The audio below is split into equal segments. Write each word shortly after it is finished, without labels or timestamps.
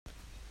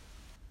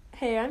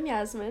Hey, I'm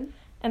Yasmin.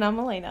 And I'm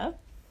Elena.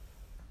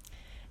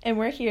 And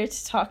we're here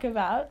to talk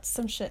about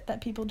some shit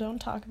that people don't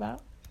talk about.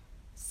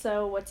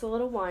 So, what's a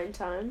little wine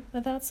time?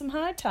 Without some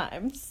high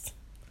times.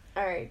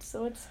 Alright,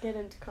 so let's get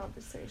into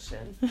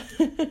conversation.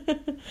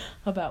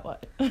 About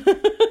what?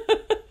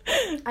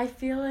 I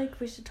feel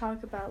like we should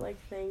talk about,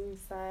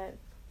 things that,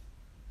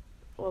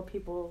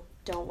 people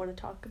don't want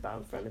to talk about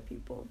in front of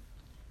people.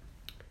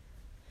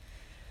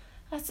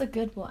 That's a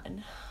good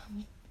one.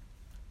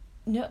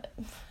 No,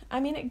 I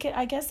mean,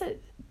 I guess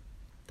it...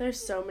 There's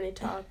so many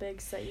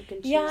topics that you can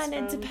choose Yeah, and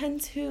from. it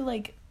depends who,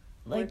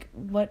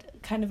 what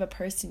kind of a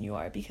person you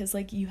are. Because,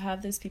 you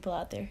have those people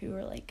out there who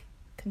are,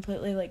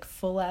 completely,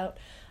 full out,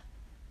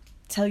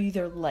 tell you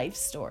their life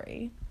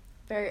story.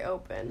 Very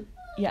open.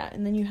 Yeah,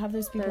 and then you have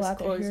those people out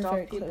there who are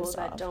very people closed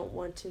that off. don't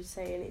want to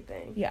say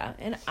anything. Yeah,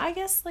 and I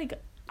guess,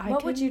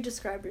 What would you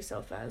describe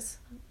yourself as?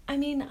 I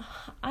mean,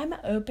 I'm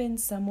open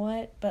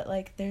somewhat, but,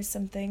 there's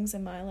some things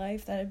in my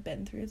life that I've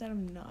been through that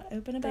I'm not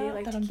open about. That you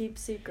like to keep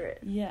secret.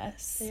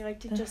 Yes. That you like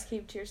to just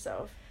keep to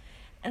yourself.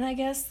 And I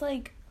guess,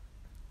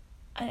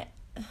 I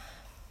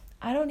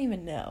don't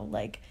even know.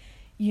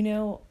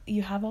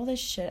 You have all this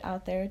shit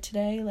out there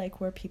today,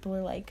 where people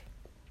are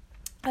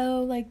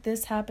oh,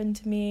 this happened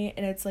to me,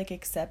 and it's,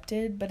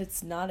 accepted, but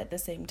it's not at the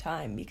same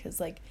time,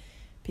 because,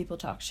 people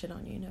talk shit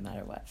on you no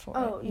matter what for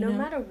it. No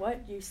matter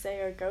what you say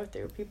or go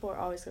through, people are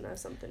always going to have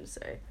something to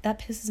say. That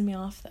pisses me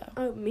off, though.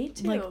 Oh, me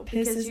too.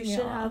 Because you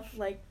should have,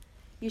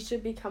 you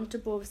should be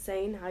comfortable with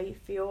saying how you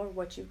feel or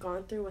what you've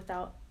gone through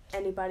without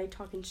anybody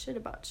talking shit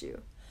about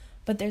you.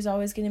 But there's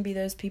always going to be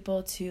those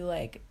people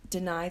to,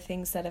 deny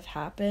things that have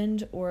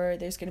happened, or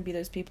there's going to be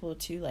those people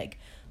to,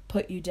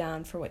 put you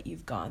down for what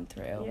you've gone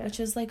through, which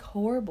is,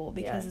 horrible,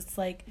 because it's,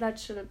 that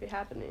shouldn't be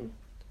happening.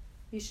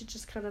 You should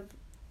just kind of,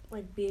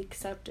 be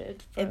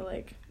accepted for,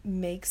 it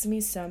makes me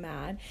so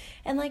mad.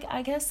 And,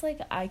 I guess,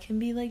 I can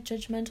be,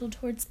 judgmental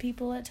towards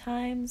people at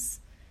times.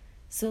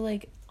 So,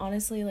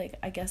 honestly,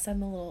 I guess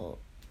I'm a little...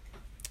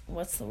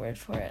 What's the word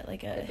for it?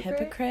 A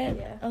hypocrite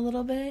yeah. A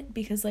little bit,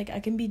 because I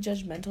can be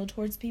judgmental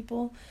towards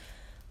people,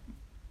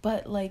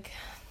 but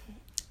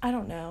I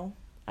don't know,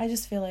 I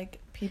just feel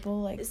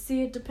people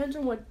see, it depends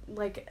on what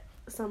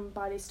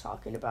somebody's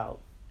talking about.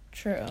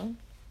 True.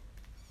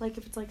 If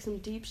it's some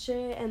deep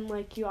shit and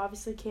you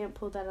obviously can't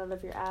pull that out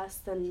of your ass,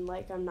 then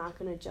I'm not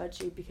gonna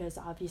judge you, because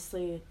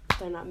obviously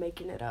they're not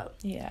making it up.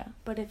 Yeah.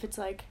 But if it's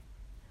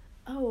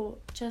oh,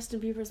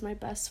 Justin Bieber's my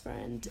best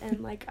friend,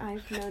 and,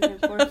 I've known him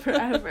for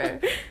forever,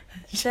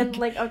 then,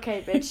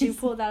 okay, bitch, you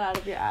pull that out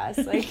of your ass,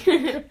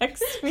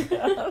 cracks me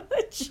up.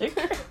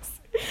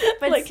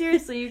 But,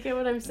 seriously, you get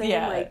what I'm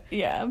saying?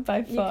 Yeah,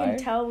 by far. You can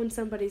tell when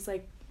somebody's,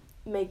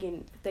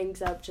 making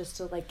things up just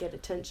to, get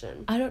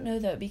attention. I don't know,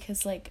 though,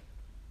 because,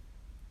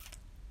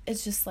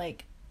 it's just,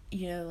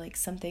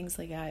 some things,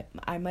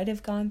 I might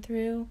have gone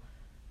through,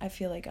 I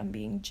feel I'm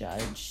being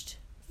judged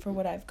for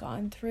what I've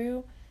gone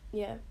through.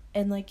 Yeah.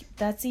 And,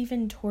 that's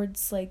even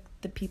towards,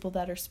 the people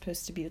that are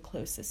supposed to be the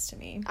closest to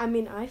me. I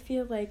mean, I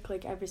feel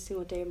every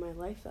single day of my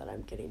life that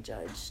I'm getting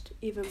judged,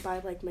 even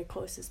by, my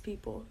closest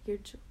people. Your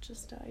Jewel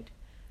just died.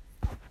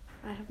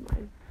 I have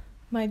mine.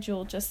 My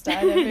Jewel just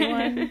died,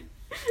 everyone.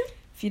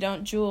 If you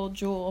don't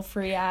Jewel,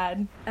 free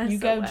ad. SOS. You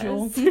go,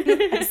 Jewel.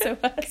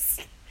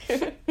 SOS.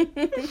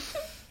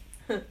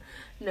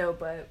 No,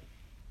 but,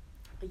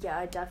 yeah,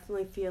 I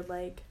definitely feel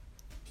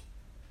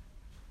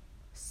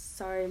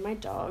Sorry, my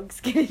dog's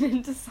getting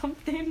into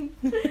something.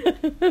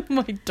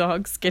 My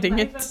dog's getting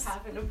into...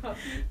 having a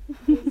puppy.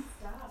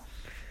 Stop.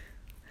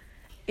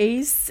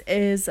 Ace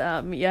is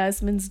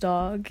Yasmin's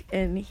dog,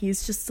 and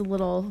he's just a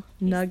little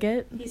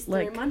nugget. He's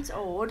 3 months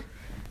old.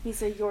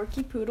 He's a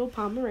Yorkie Poodle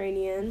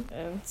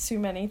Pomeranian. Too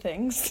many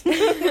things.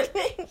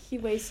 He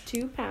weighs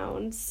 2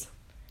 pounds.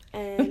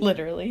 And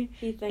literally.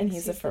 He thinks and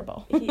he's a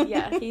furball.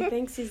 He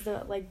thinks he's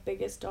the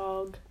biggest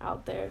dog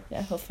out there.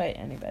 Yeah, he'll fight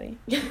anybody.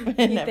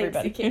 And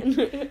everybody. Thinks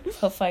he can.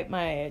 He'll fight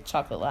my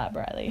chocolate lab,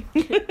 Riley.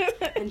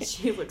 And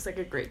she looks like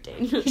a Great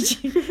Dane.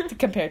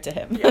 Compared to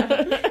him.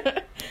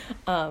 Yeah.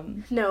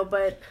 No,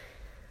 but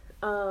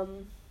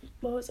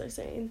what was I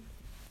saying?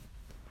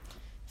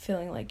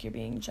 Feeling like you're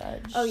being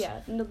judged. Oh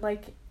yeah,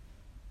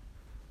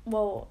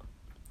 well,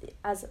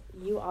 as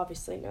you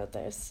obviously know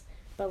this,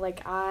 but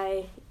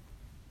I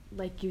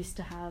used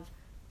to have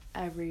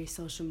every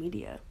social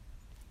media,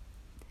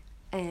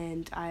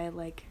 and I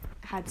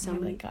had so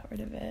many. Got rid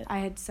of it. I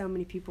had so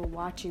many people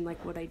watching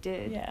what I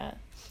did. Yeah.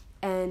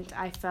 And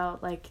I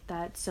felt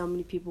that so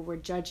many people were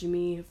judging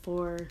me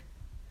for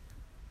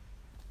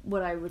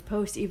what I would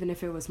post, even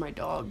if it was my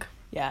dog.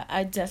 Yeah,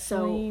 I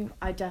definitely...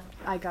 So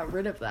I got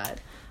rid of that.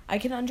 I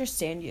can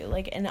understand you,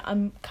 and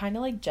I'm kind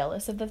of,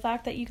 jealous of the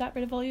fact that you got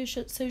rid of all your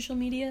social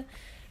media,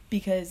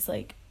 because,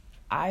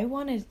 I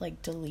want to,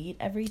 delete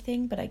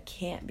everything, but I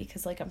can't,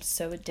 because, I'm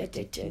so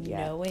addicted to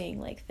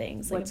knowing,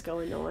 things. What's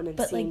going on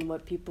and seeing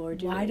what people are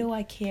doing. Why do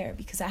I care?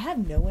 Because I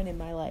have no one in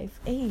my life.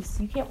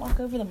 Ace, you can't walk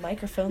over the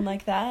microphone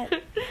like that.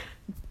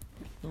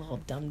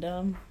 Little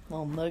dum-dum,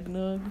 little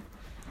nug-nug.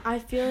 I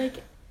feel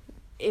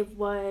it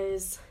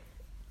was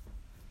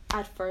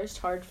at first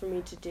hard for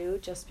me to do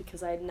just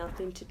because I had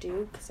nothing to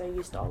do, because I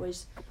used to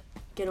always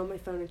get on my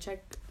phone and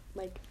check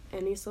like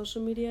any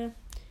social media.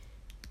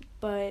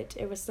 But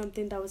it was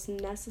something that was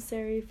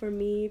necessary for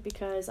me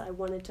because I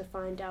wanted to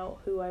find out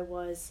who I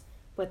was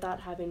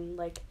without having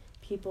like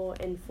people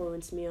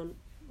influence me on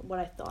what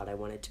I thought I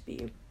wanted to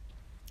be.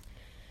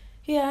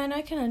 Yeah, and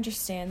I can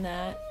understand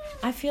that.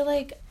 I feel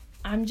like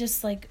I'm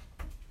just like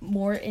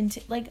more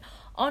into like,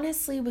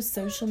 honestly, with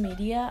social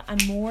media,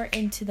 I'm more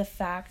into the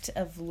fact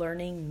of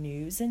learning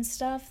news and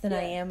stuff than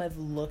I am of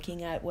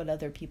looking at what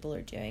other people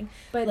are doing.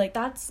 But like,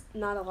 that's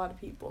not a lot of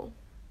people.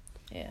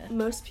 Yeah.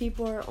 Most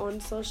people are on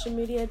social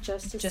media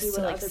just to see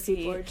what other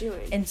people are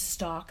doing. And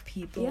stalk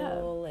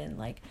people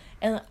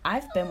and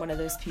I've been one of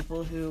those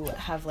people who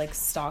have like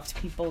stalked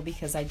people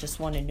because I just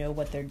want to know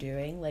what they're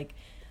doing. Like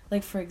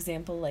for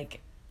example,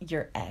 like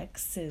your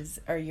ex is,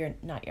 or your,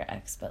 not your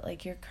ex, but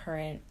like your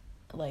current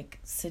like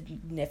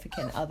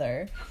significant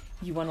other,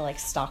 you want to like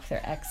stalk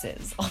their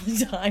exes all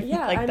the time.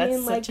 Yeah, like I that's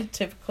mean, such a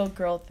typical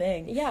girl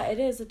thing. Yeah, it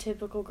is a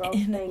typical girl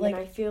And, thing, like,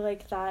 and I feel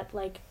like that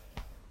like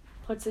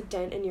puts a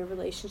dent in your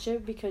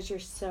relationship because you're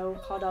so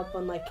caught up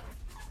on like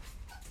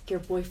your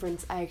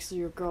boyfriend's ex or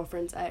your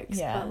girlfriend's ex.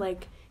 Yeah. But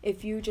like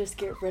if you just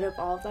get rid of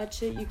all of that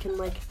shit, you can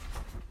like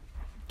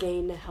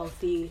gain a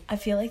healthy. I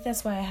feel like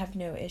that's why I have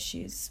no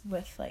issues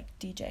with like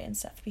DJ and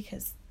stuff,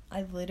 because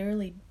I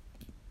literally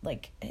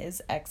like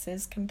his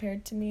exes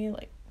compared to me,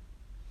 like.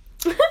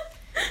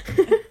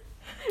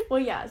 Well,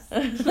 yes.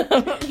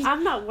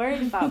 I'm not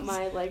worried about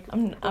my like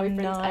boyfriend's I'm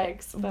not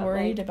ex, but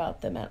worried like,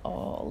 about them at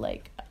all,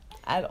 like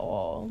at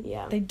all.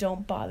 Yeah. They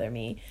don't bother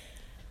me.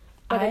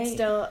 But it's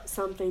still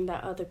something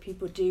that other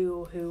people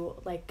do who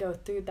like go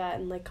through that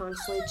and like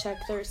constantly check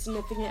their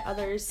significant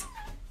others'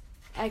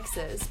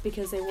 exes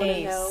because they want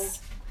to know.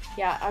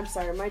 Yeah, I'm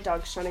sorry, my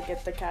dog's trying to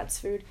get the cat's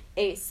food.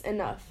 Ace,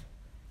 enough.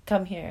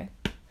 Come here.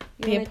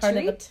 You Be a want part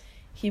treat? of the.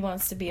 He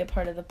wants to be a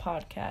part of the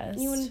podcast.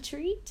 You want a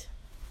treat?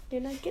 You're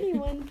not getting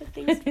one, but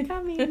thanks for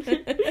coming.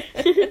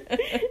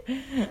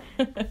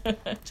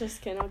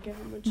 Just kidding, I'll give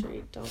him a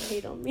treat. Don't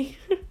hate on me.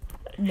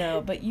 No,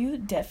 but you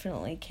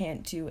definitely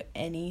can't do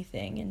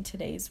anything in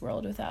today's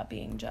world without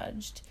being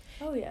judged.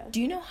 Oh, yeah.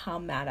 Do you know how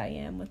mad I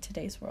am with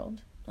today's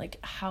world? Like,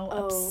 how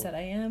upset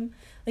I am?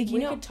 Like, we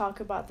could talk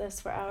about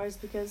this for hours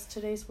because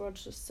today's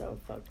world's just so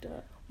fucked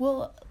up.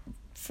 Well,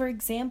 for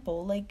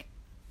example, like,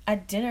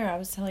 at dinner, I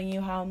was telling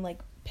you how I'm, like,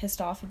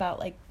 pissed off about,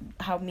 like,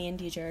 how me and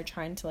DJ are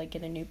trying to, like,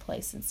 get a new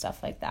place and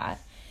stuff like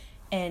that.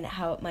 And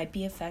how it might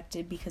be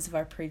affected because of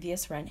our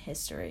previous rent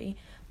history.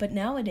 But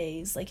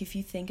nowadays, like, if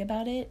you think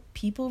about it,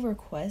 people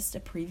request a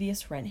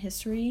previous rent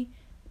history,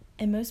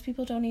 and most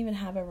people don't even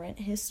have a rent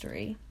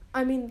history.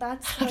 I mean,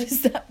 that's how like,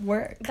 does that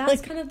work? That's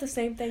like, kind of the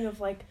same thing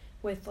of, like,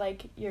 with,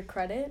 like, your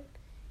credit.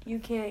 You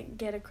can't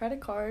get a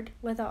credit card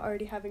without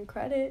already having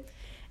credit.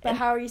 But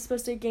how are you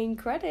supposed to gain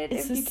credit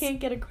if you can't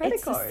get a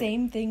credit card? It's the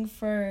same thing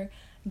for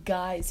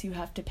guys who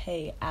have to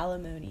pay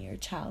alimony or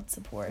child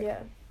support. Yeah.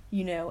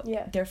 You know,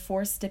 they're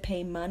forced to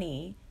pay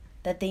money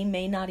that they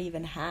may not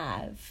even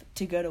have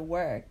to go to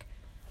work.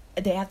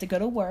 They have to go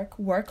to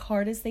work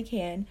hard as they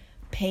can,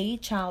 pay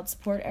child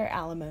support or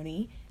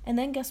alimony, and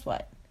then guess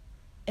what?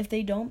 If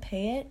they don't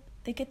pay it,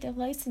 they get their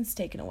license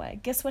taken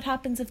away. Guess what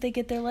happens if they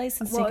get their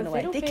license taken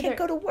away? They can't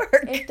go to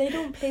work. If they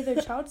don't pay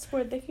their child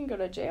support, they can go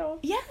to jail.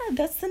 Yeah,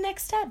 that's the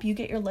next step. You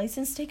get your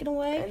license taken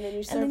away. And then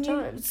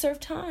you serve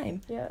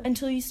time. Yeah.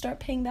 Until you start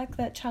paying back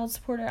that child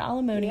support or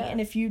alimony. Yeah. And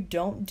if you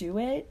don't do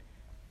it,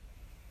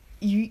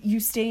 you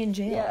stay in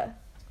jail. Yeah.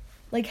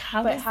 Like,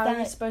 how are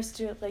you supposed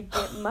to, like,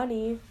 get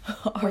money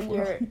when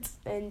you're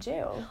in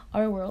jail?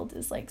 Our world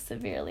is, like,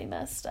 severely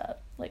messed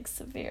up. Like,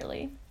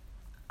 severely.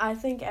 I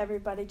think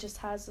everybody just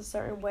has a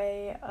certain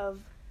way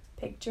of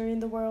picturing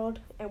the world,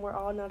 and we're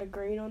all not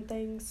agreeing on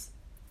things.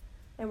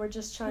 And we're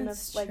just trying to,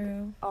 like,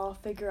 all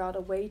figure out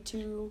a way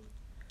to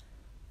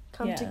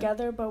come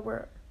together, but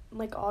we're,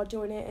 like, all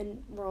doing it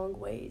in wrong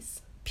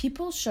ways.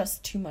 People stress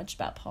too much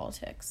about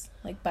politics,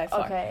 like, by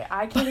far. Okay,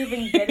 I can't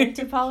even get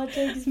into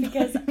politics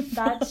because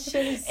that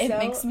shit is It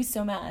makes me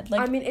so mad.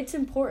 Like, I mean, it's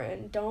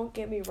important, don't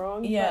get me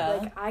wrong, but,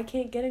 like, I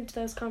can't get into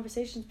those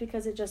conversations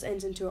because it just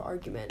ends into an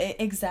argument.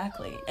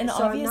 Exactly. And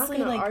so obviously,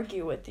 I'm not gonna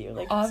argue with you.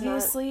 Like,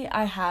 obviously,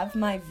 I have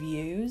my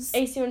views.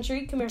 AC on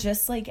Treat, come here.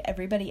 Just like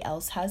everybody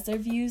else has their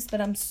views, but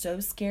I'm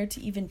so scared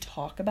to even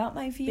talk about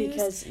my views.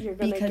 Because you're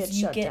gonna get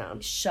shut down.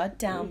 Shut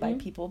down by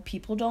people.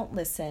 People don't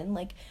listen.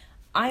 Like,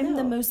 I'm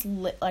the most,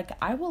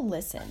 I will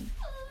listen.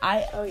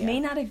 I may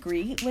not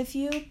agree with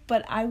you,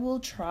 but I will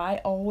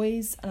try,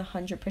 always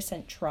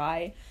 100%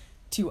 try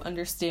to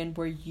understand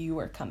where you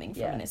are coming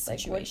from in a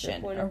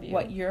situation, or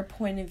what your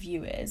point of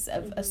view is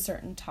of a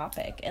certain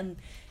topic. And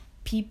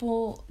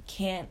people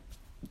can't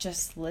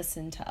just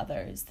listen to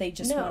others. They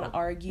just want to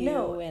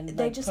argue and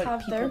they like, just put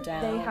have people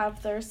down. They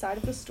have their side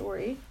of the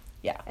story.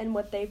 Yeah. And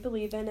what they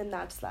believe in, and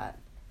that's that.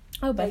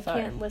 Oh, by they far.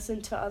 can't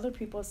listen to other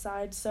people's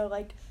sides, so,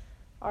 like,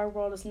 our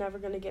world is never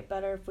going to get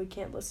better if we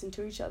can't listen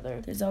to each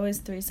other. There's always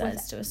three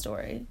sides to a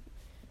story.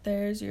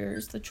 There's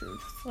yours, the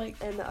truth, like,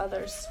 and the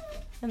others.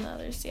 And the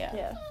others, yeah.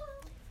 Yeah.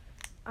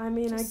 I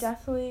mean, I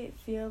definitely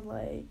feel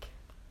like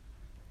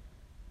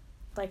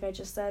I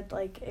just said,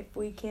 like, if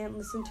we can't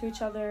listen to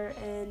each other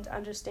and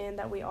understand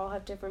that we all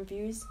have different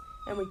views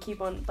and we keep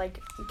on, like,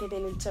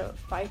 getting into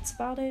fights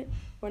about it,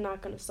 we're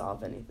not going to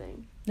solve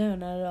anything. No,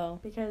 not at all.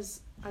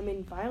 Because, I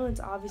mean, violence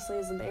obviously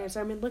isn't the answer.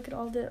 I mean, look at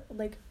all the,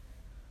 like,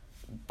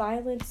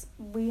 violence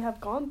we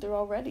have gone through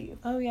already.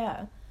 Oh,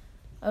 yeah,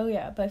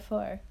 by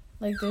far.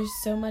 Like, there's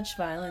so much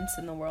violence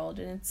in the world,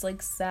 and it's,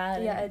 like,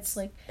 sad. Yeah, it's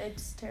like...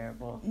 It's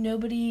terrible.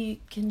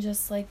 Nobody can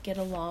just, like, get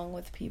along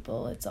with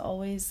people. It's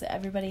always...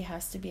 Everybody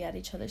has to be at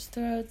each other's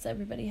throats.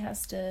 Everybody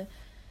has to...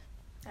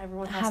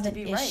 Everyone has have to an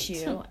be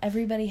issue. right.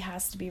 Everybody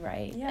has to be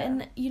right. Yeah.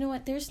 And you know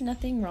what? There's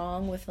nothing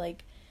wrong with,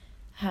 like,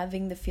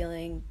 having the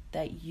feeling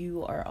that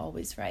you are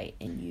always right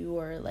and you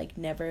are, like,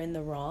 never in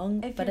the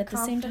wrong. If but you're at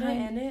the same time,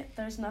 in it,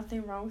 there's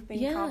nothing wrong with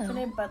being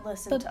confident, but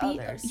listen to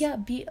others. Yeah,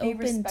 be open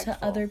to respectful.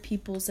 other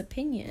people's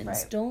opinions.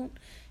 Right. Don't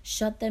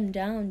shut them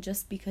down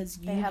just because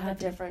you they have a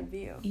different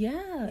view.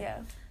 Yeah. Yeah.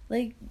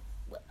 Like,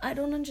 I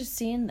don't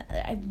understand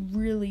that. I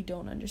really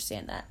don't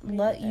understand that.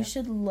 You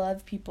should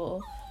love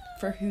people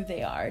for who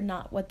they are,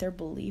 not what their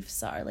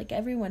beliefs are. Like,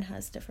 everyone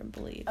has different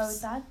beliefs. Oh,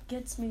 that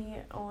gets me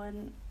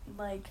on,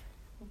 like,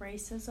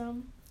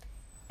 racism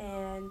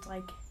and,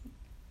 like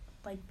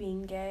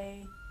being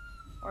gay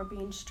or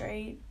being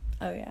straight.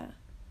 Oh, yeah.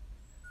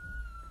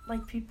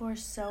 Like, people are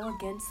so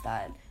against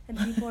that. And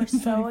people are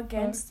so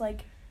against,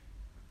 like,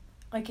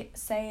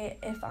 say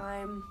if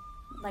I'm,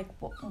 like,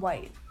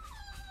 white.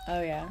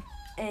 Oh, yeah.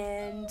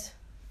 And,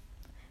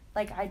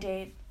 like, I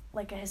date,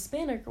 like, a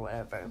Hispanic or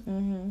whatever.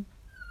 Mm-hmm.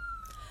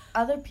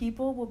 Other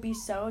people will be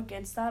so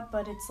against that,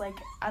 but it's, like,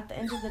 at the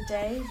end of the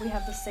day, we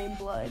have the same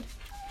blood.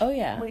 Oh,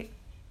 yeah. We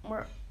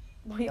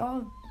all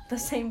have the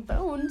same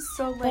bones,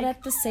 so, like... But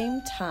at the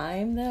same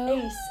time,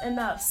 though...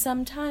 enough.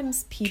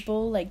 Sometimes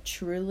people, like,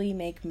 truly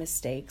make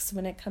mistakes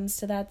when it comes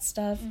to that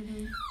stuff.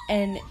 Mm-hmm.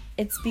 And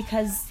it's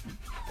because...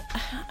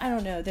 I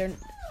don't know, they're...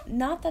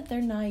 Not that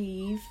they're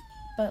naive,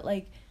 but,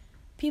 like...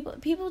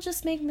 People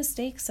just make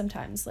mistakes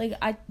sometimes. Like,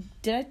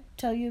 Did I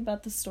tell you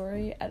about the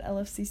story at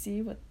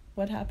LFCC?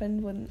 What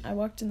happened when I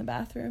walked in the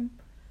bathroom?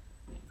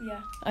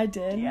 Yeah. I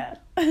did? Yeah.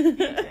 You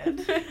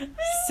did.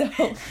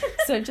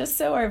 So just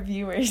so our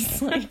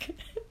viewers, like,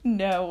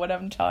 know what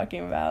I'm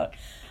talking about,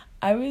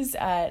 I was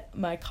at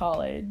my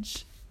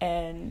college,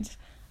 and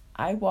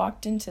I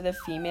walked into the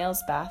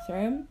females'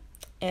 bathroom,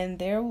 and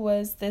there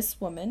was this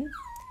woman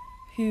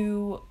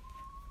who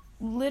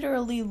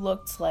literally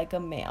looked like a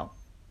male.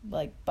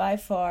 Like, by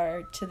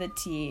far, to the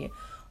T,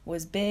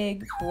 was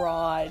big,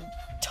 broad,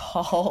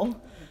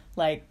 tall,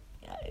 like,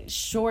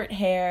 short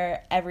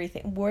hair,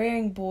 everything,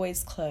 wearing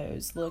boys'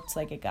 clothes, looked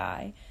like a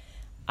guy.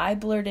 I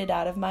blurted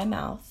out of my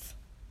mouth,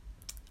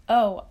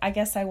 "Oh, I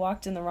guess I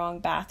walked in the wrong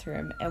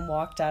bathroom," and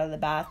walked out of the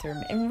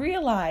bathroom and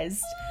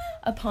realized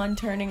upon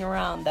turning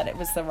around that it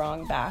was the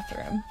wrong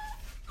bathroom.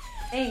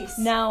 Ace.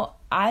 Now,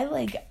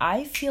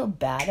 I feel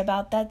bad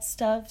about that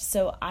stuff,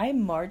 so I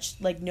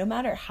marched, like, no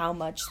matter how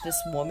much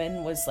this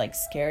woman was, like,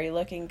 scary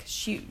looking, 'cause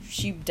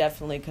she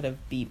definitely could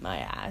have beat my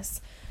ass.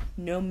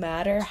 No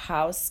matter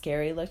how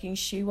scary looking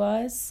she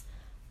was,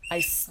 I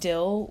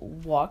still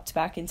walked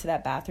back into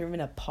that bathroom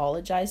and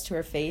apologized to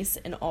her face,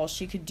 and all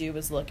she could do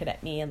was look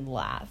at me and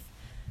laugh.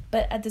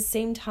 But at the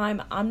same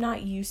time, I'm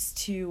not used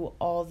to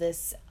all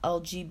this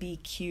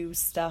LGBTQ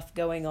stuff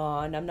going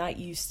on. I'm not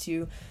used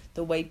to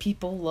the way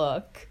people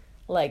look.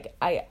 Like,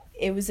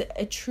 it was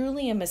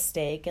truly a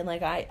mistake, and,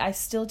 like, I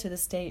still to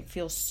this day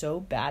feel so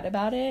bad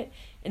about it,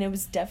 and it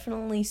was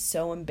definitely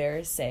so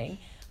embarrassing.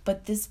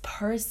 But this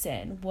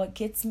person, what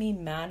gets me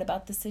mad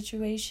about the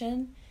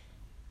situation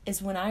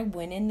is when I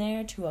went in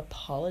there to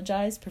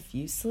apologize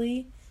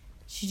profusely,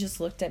 she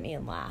just looked at me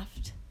and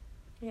laughed.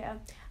 Yeah.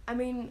 I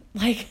mean...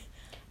 Like,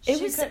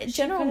 it was a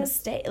general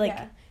mistake. Like,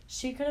 yeah.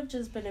 She could have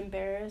just been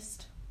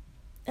embarrassed.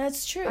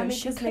 That's true. I mean,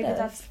 she because maybe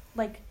that's,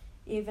 like,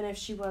 even if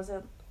she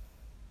wasn't,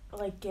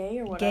 like, gay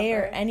or whatever. Gay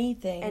or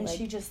anything. And like,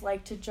 she just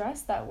liked to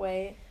dress that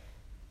way,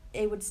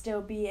 it would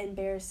still be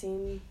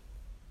embarrassing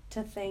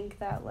to think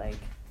that, like...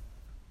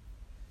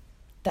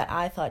 that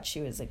I thought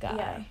she was a guy.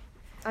 Yeah.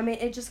 I mean,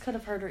 it just could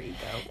have hurt her ego.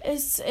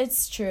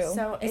 It's true.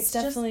 So it's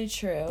definitely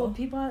true. Well,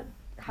 people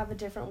have a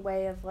different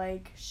way of,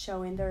 like,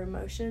 showing their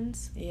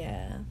emotions.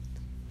 Yeah.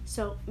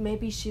 So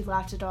maybe she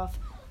laughed it off,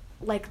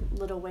 like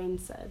Lil Wayne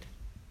said.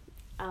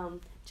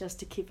 Just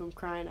to keep him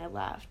crying, I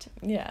laughed.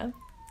 Yeah.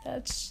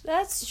 That's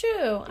true.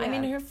 Yeah. I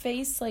mean, her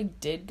face, like,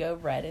 did go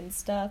red and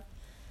stuff.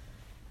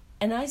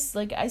 And I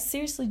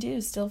seriously do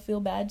still feel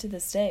bad to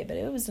this day, but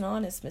it was an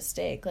honest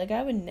mistake. Like,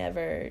 I would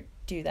never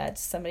do that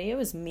to somebody. It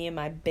was me and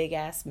my big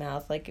ass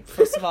mouth. Like,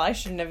 first of all, I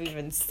shouldn't have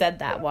even said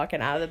that walking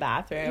out of the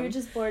bathroom. You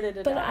just blurted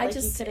it but out.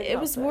 But it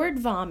was word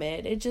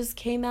vomit. It just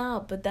came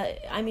out. But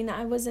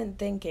I wasn't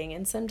thinking.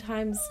 And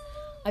sometimes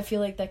I feel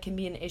like that can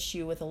be an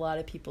issue with a lot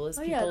of people, is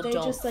people they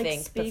don't just, like,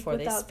 think before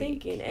they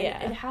speak. Thinking.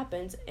 And it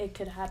happens. It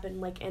could happen,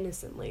 like,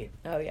 innocently.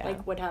 Oh, yeah.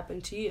 Like what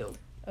happened to you.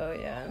 Oh,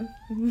 yeah.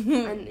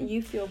 And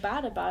you feel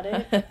bad about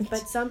it,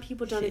 but some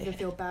people don't even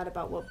feel bad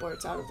about what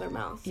words out of their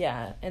mouth.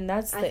 Yeah, and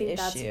that's the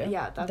issue.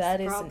 That's that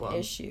the is problem. An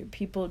issue.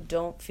 People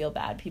don't feel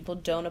bad. People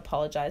don't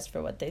apologize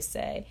for what they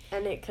say.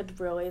 And it could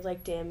really,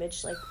 like,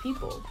 damage, like,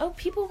 people. Oh,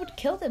 people would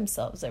kill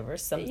themselves over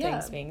some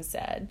things being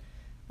said.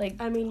 Like,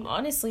 I mean,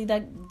 honestly,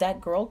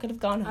 that girl could have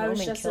gone home and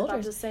killed her. I was just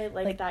about to say,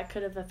 like, that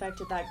could have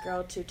affected that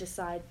girl to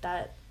decide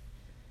that's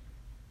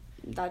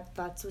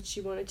what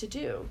she wanted to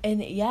do.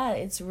 And yeah,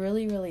 it's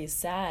really, really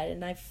sad,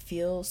 and I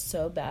feel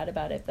so bad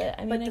about it, but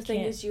I mean, the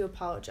thing is, you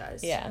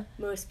apologize. Yeah.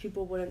 Most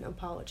people wouldn't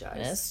apologize.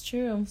 That's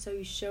true. So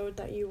you showed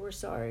that you were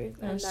sorry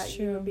and that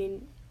you were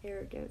being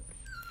arrogant.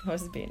 I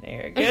was being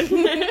arrogant.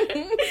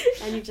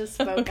 And you just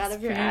spoke out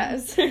of your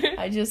ass.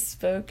 I just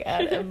spoke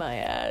out of my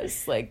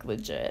ass, like,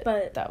 legit.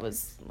 But that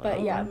was...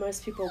 But yeah,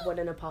 most people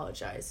wouldn't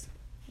apologize.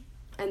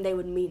 And they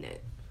would mean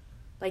it.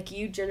 Like,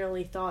 you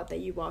generally thought that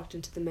you walked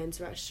into the men's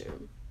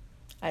restroom.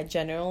 I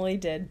generally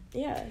did.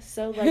 Yeah,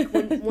 so, like,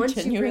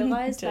 once you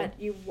realized that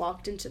you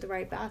walked into the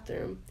right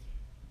bathroom,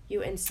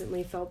 you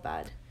instantly felt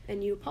bad,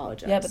 and you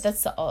apologized. Yeah, but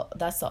that's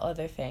the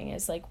other thing,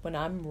 is, like, when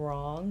I'm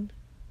wrong,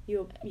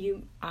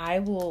 I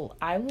will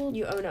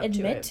you own up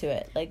admit to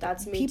it. Like,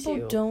 that's me people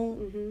too.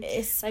 Don't,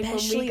 especially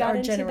like when we got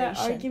our generation. Into that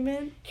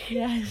argument.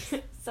 Yes.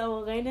 So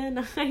Elena and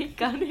I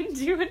got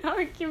into an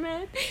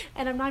argument,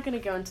 and I'm not gonna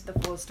go into the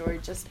full story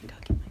just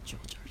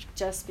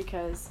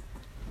because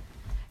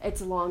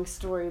it's a long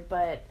story,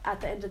 but at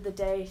the end of the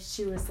day,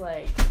 she was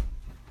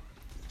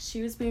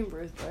being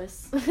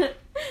ruthless.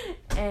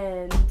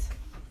 And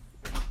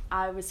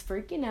I was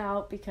freaking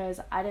out because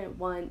I didn't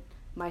want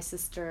my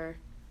sister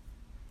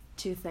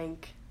to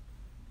think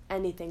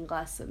anything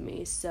less of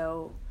me.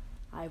 So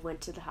I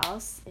went to the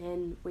house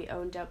and we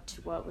owned up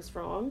to what was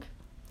wrong.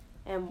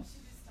 And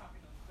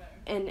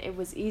it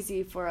was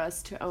easy for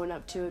us to own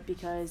up to it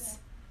because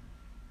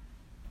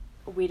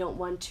we don't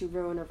want to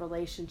ruin a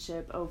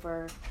relationship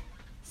over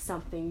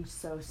something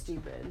so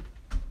stupid,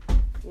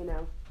 you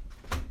know.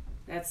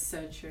 That's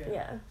so true.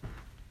 Yeah.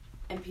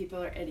 And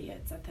people are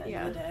idiots at the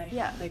end of the day.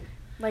 Yeah.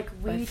 Like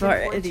we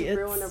don't want to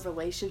ruin a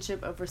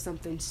relationship over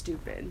something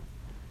stupid.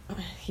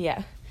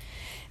 Yeah.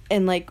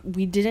 And, like,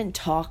 we didn't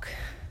talk.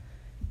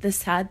 The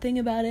sad thing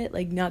about it,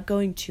 like, not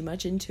going too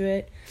much into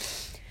it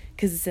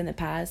because it's in the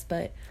past,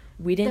 but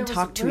we didn't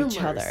talk to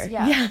each other.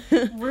 Yeah.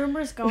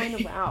 Rumors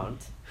going around.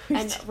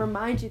 And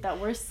remind you that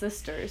we're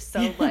sisters,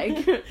 so,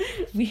 like,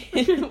 we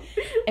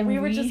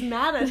were just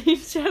mad at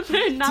each other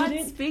and not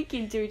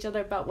speaking to each other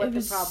about what the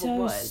problem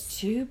was. It was so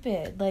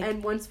stupid. Like,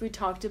 and once we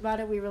talked about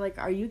it, we were like,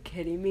 are you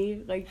kidding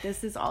me? Like,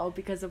 this is all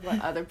because of what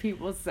other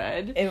people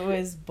said. It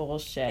was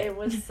bullshit.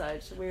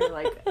 We were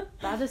like,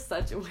 that is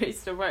such a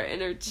waste of our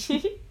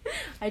energy.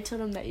 I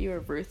told him that you were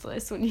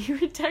ruthless when you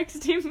were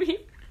texting me.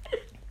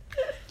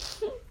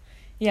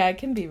 Yeah, I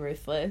can be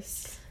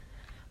ruthless.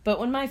 But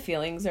when my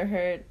feelings are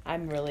hurt,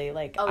 I'm really,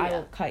 like, I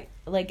will cut,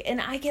 like, and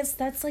I guess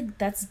that's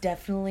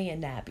definitely a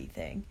Nabby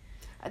thing.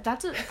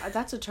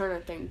 That's a Turner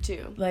thing,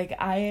 too. Like,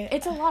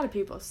 it's a lot of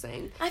people's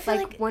thing. I feel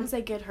like once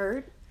they get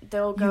hurt,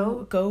 they'll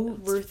go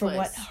ruthless. For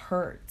what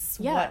hurts.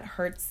 Yeah. What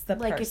hurts the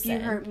person. Like, if you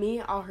hurt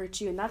me, I'll hurt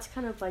you. And that's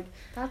kind of, like,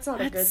 that's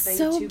not a good thing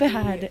so to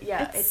bad. Be.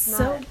 Yeah, it's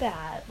so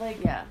bad.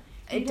 Like, yeah.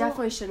 It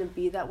definitely shouldn't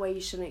be that way.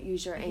 You shouldn't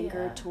use your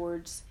anger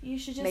towards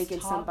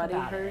making somebody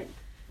hurt.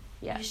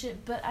 Yeah. You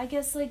should, but I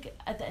guess, like,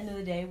 at the end of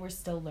the day, we're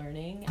still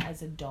learning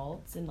as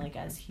adults and, like,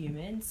 as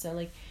humans. So,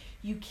 like,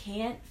 you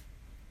can't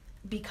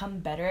become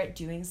better at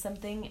doing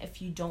something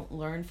if you don't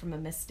learn from a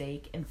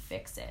mistake and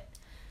fix it.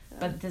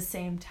 But at the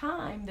same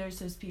time, there's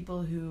those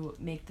people who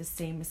make the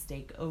same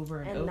mistake over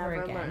and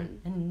over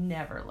again and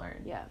never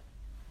learn. Yeah.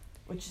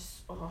 Which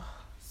is,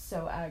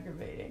 so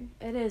aggravating.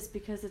 It is,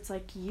 because it's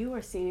like you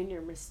are seeing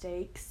your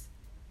mistakes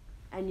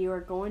and you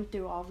are going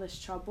through all this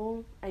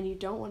trouble, and you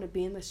don't want to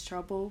be in this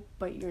trouble,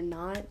 but you're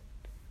not,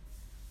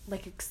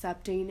 like,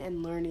 accepting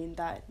and learning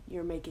that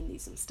you're making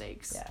these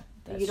mistakes. Yeah,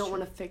 you don't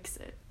want to fix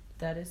it.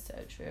 That is so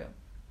true.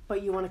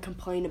 But you want to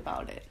complain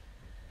about it.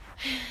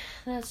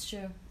 That's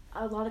true.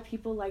 A lot of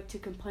people like to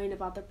complain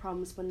about their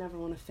problems but never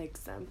want to fix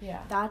them.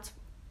 Yeah. That's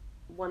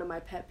one of my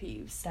pet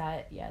peeves.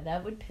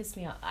 That would piss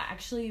me off.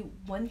 Actually,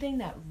 one thing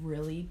that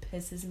really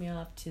pisses me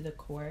off to the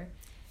core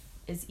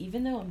is,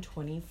 even though I'm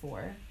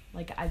 24...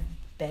 like, I've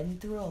been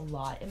through a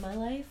lot in my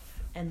life,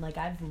 and, like,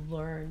 I've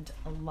learned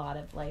a lot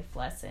of life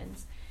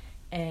lessons,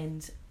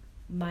 and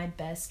my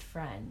best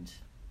friend,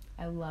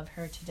 I love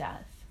her to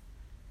death,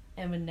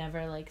 and would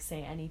never, like,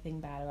 say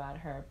anything bad about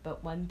her,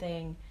 but one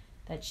thing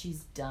that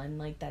she's done,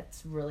 like,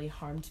 that's really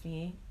harmed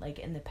me, like,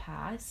 in the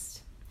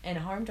past, and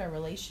harmed our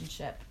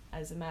relationship,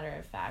 as a matter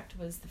of fact,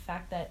 was the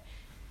fact that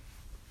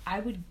I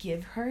would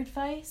give her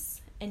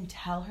advice and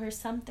tell her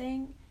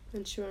something,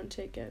 and she won't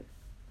take it.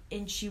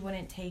 And she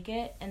wouldn't take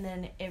it, and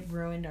then it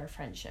ruined our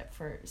friendship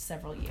for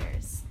several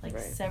years. Like,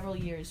 several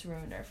years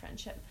ruined our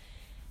friendship.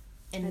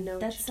 And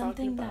that's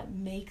something that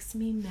makes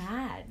me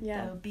mad,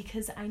 though,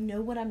 because I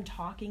know what I'm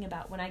talking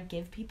about. When I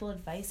give people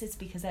advice, it's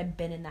because I've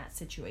been in that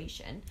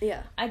situation.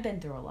 Yeah. I've been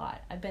through a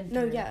lot. I've been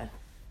through...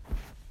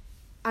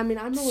 I mean,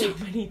 so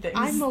many things.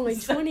 I'm only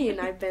 20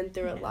 and I've been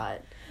through a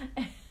lot.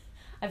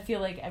 I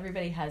feel like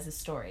everybody has a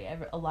story.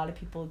 A lot of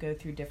people go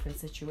through different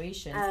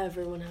situations.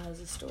 Everyone has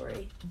a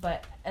story.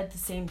 But at the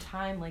same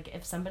time, like,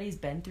 if somebody's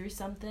been through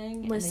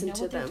something, listen and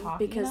they know to what them,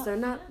 they're because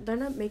they're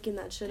not making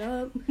that shit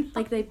up.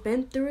 Like, they've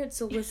been through it,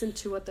 so listen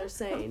to what they're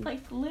saying.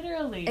 Like,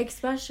 literally.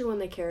 Especially when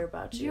they care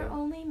about you. You're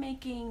only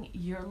making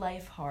your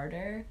life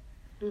harder.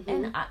 Mm-hmm.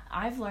 And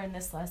I've learned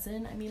this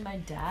lesson. I mean, my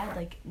dad,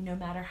 like, no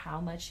matter how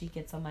much he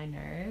gets on my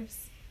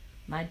nerves,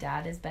 my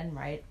dad has been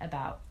right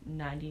about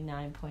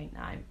 99.9,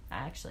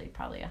 actually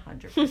probably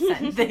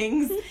 100%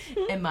 things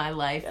in my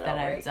life that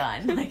I've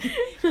done. Like,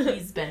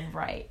 he's been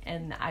right.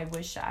 And I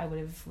wish I would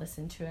have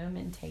listened to him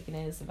and taken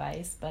his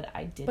advice, but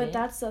I didn't. But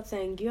that's the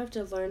thing. You have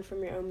to learn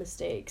from your own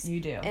mistakes.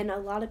 You do. And a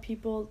lot of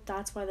people,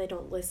 that's why they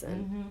don't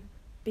listen. Mm-hmm.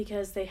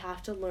 Because they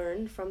have to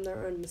learn from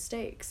their own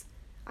mistakes.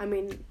 I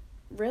mean,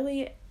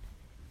 really,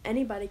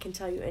 anybody can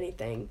tell you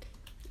anything.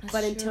 That's but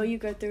true. until you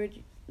go through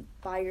it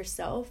by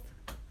yourself,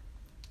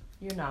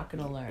 you're not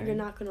going to learn. You're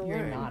not going to learn.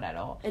 You're not at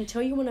all.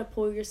 Until you want to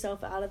pull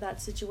yourself out of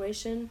that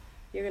situation,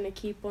 you're going to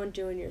keep on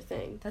doing your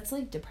thing. That's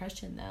like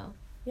depression, though.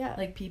 Yeah.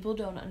 Like, people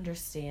don't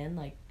understand,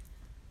 like,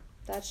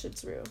 that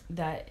shit's real.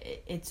 that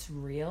it's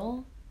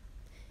real.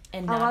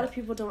 And a lot of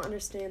people don't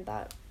understand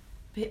that.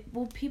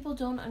 Well, people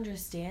don't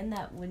understand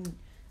that when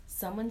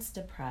someone's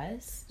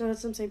depressed. No,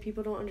 that's what I'm saying.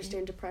 People don't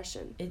understand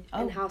depression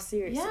and how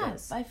serious it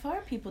is. By far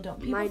people don't.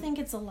 People think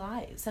it's a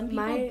lie. Some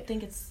people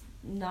think it's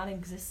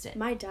non-existent.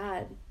 My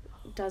dad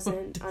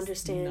doesn't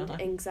understand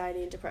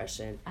anxiety and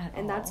depression.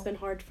 And that's been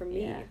hard for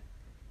me.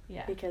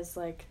 Yeah. Because,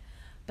 like...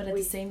 But at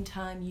the same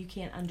time, you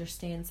can't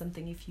understand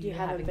something if you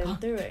haven't been gone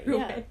through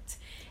it.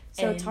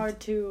 So it's hard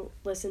to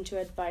listen to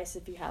advice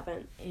if you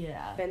haven't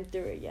been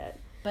through it yet.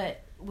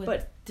 But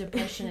with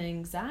depression and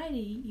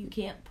anxiety, you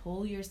can't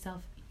pull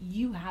yourself.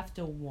 You have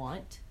to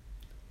want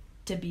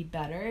to be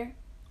better.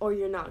 Or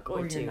you're not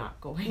going to.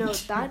 No,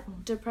 to.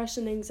 that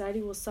depression and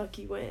anxiety will suck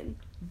you in.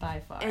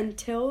 By far.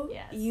 Until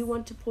you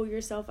want to pull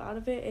yourself out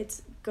of it,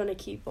 it's going to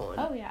keep on.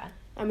 Oh, yeah.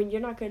 I mean,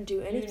 you're not going to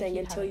do anything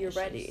until you're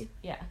ready.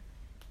 Yeah.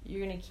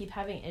 You're going to keep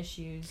having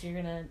issues.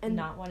 You're going to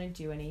not want to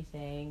do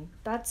anything.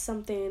 That's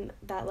something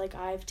that, like,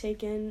 I've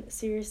taken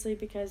seriously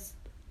because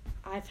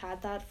I've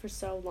had that for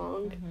so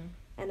long. Mm-hmm.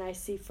 And I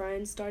see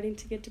friends starting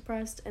to get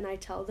depressed, and I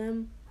tell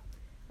them,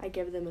 I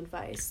give them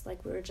advice,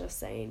 like we were just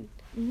saying.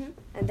 Mm-hmm.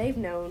 And they've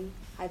known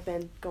I've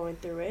been going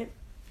through it.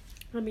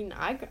 I mean,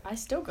 I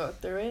still go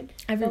through it.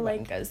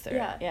 Everyone goes through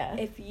it. Yeah.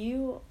 If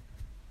you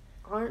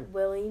aren't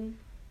willing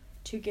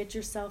to get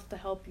yourself the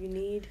help you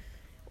need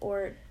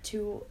or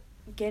to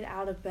get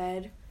out of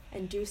bed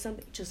and do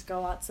something, just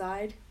go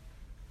outside,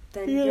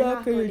 then you're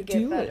not going to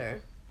get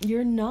better.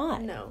 You're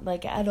not. No.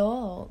 Like, at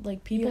all.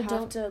 Like, people you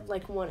have to,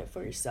 like, want it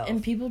for yourself.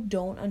 And people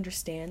don't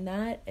understand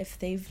that if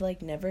they've,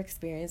 like, never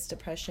experienced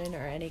depression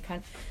or any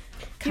kind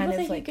people of,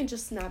 think like... you can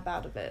just snap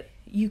out of it.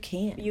 You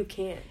can't. You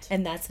can't.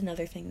 And that's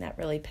another thing that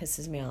really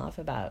pisses me off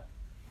about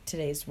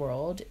today's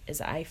world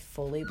is I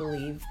fully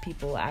believe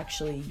people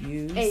actually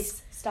use...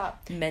 Ace,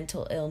 stop.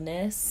 ...mental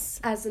illness...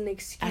 As an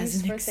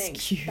excuse for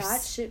things.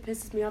 That shit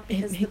pisses me off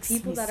because the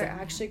people that are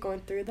actually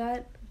going through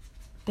that...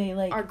 They,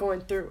 like... are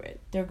going through it.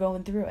 They're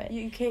going through it.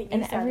 You can't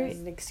use that as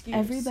an excuse.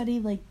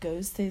 Everybody, like,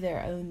 goes through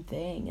their own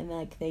thing and,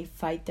 like, they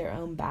fight their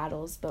own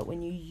battles, but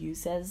when you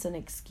use it as an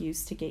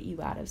excuse to get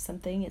you out of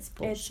something, it's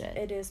bullshit.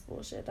 It is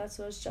bullshit. That's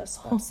what I was just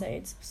about to say.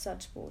 It's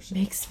such bullshit.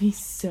 Makes me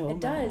so mad.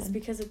 It does,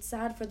 because it's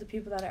sad for the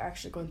people that are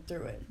actually going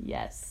through it.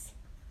 Yes.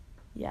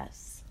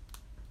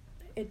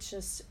 It's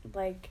just,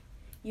 like,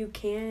 you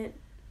can't...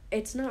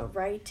 It's not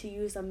right to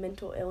use a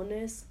mental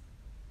illness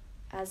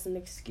as an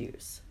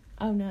excuse.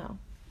 Oh, no.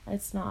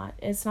 It's not.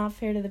 It's not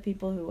fair to the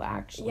people who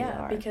actually are.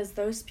 Yeah, because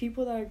those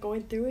people that are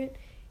going through it,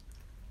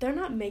 they're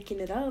not making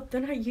it up.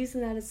 They're not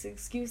using that as an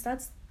excuse.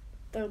 That's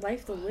their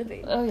life they're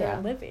living. Oh, yeah.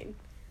 They're living.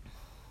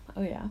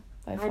 Oh, yeah.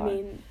 By far. I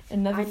mean, I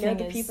know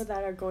the people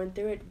that are going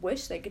through it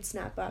wish they could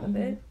snap out of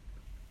it.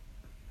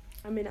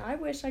 I mean, I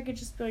wish I could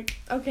just be like,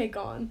 okay,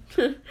 gone.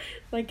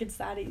 Like, it's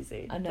that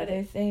easy.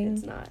 Another thing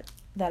it's not.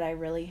 That I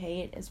really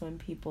hate is when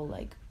people,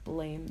 like,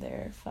 blame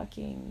their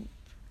fucking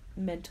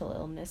mental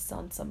illness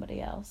on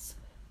somebody else.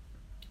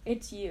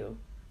 It's you.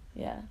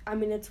 Yeah. I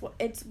mean, it's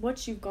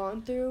what you've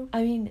gone through.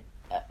 I mean...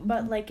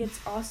 but, like, it's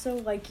also,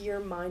 like, your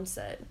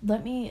mindset.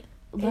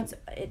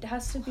 It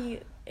has to be...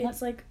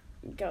 It's, like...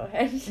 Go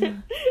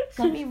ahead.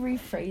 Let me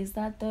rephrase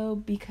that, though,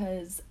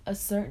 because a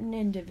certain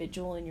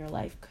individual in your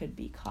life could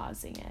be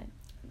causing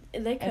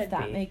it. They could if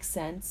that be. Makes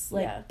sense.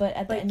 Like, yeah. But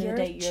at the like end of the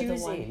day, you're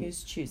the one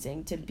who's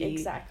choosing to be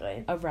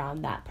exactly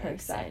around that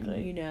person,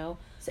 you know?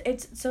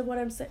 So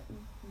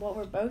what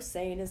we're both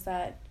saying is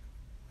that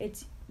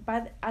it's...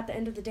 at the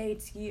end of the day,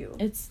 it's you.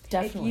 It's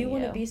definitely you. If you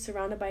want to be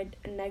surrounded by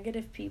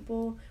negative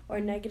people or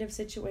negative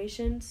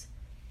situations,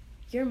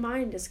 your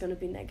mind is going to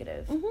be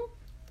negative. Mm-hmm.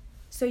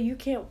 So you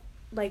can't,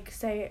 like,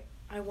 say,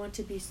 I want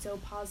to be so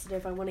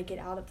positive, I want to get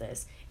out of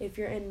this, if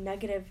you're in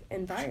negative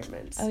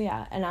environments. Oh,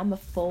 yeah, and I'm a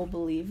full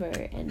believer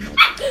in,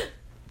 like,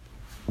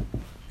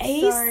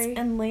 Ace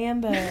and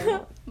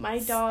Lambo. My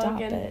dog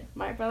Stop and it.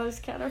 my brother's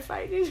cat are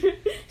fighting.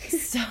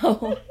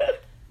 So,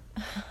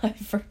 I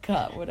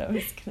forgot what I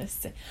was gonna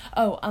say.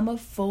 Oh, I'm a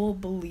full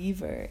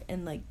believer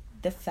in, like,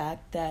 the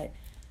fact that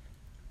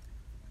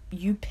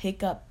you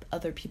pick up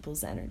other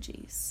people's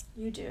energies.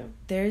 You do.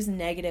 There's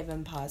negative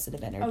and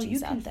positive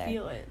energies out there. Oh, you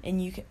can feel it.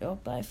 And you can,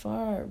 by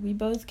far, we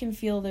both can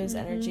feel those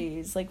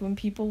energies. Like, when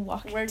people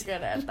walk We're good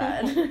at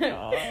that. Oh my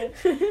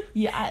God.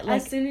 Yeah,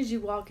 as soon as you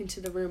walk into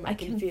the room, I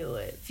can feel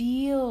it.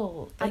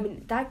 Feel, like, I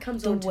mean, that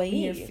comes the on to way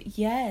me.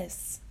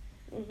 yes.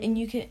 And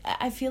you can,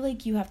 I feel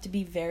like you have to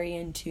be very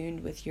in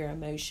tune with your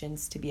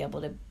emotions to be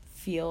able to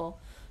feel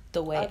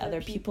the way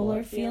other people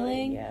are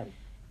feeling. Yeah.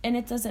 And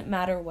it doesn't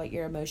matter what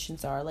your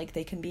emotions are. Like,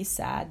 they can be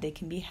sad, they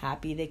can be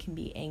happy, they can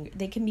be angry,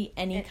 they can be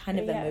any kind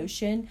of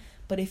emotion.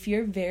 But if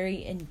you're very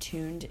in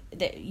tuned,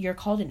 that you're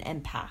called an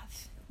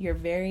empath. You're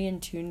very in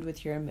tuned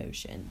with your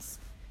emotions.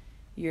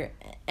 You're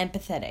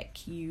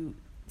empathetic. You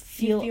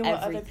feel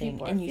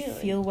everything, and you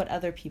feel what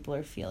other people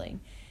are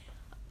feeling.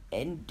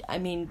 And I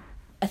mean,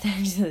 at the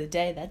end of the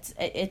day,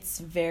 it's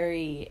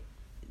very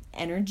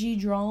energy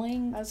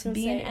drawing to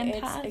be an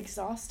empath. It's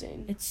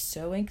exhausting. It's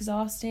so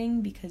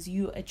exhausting because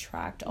you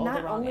attract all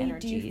the wrong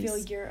energies. Not only do you feel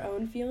your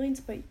own feelings,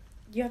 but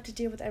you have to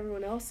deal with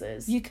everyone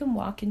else's. You can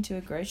walk into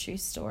a grocery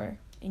store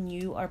and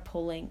you are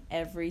pulling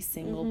every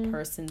single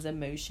person's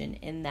emotion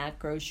in that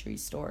grocery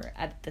store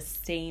at the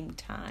same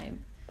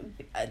time.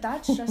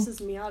 That stresses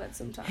me out at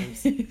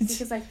sometimes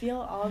because I feel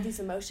all of these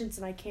emotions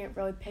and I can't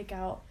really pick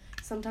out.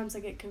 Sometimes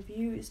I get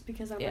confused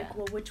because I'm like,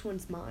 well, which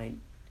one's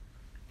mine?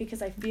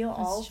 Because I feel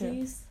all of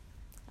these.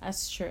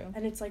 That's true.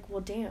 And it's like,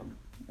 well, damn,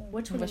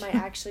 which one am I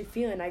actually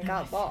feeling? I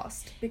got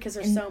lost because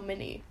there's so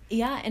many.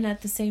 Yeah, and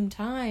at the same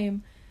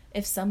time,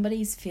 if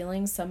somebody's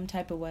feeling some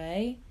type of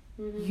way,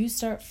 you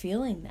start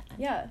feeling that.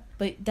 Yeah.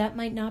 But that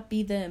might not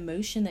be the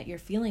emotion that you're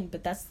feeling,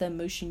 but that's the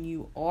emotion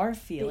you are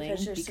feeling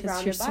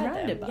because you're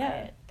surrounded by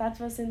it.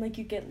 That's what I'm saying, like,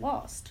 you get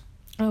lost.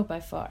 Oh,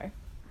 by far.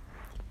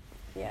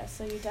 Yeah,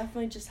 so you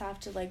definitely just have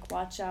to, like,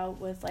 watch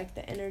out with, like,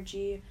 the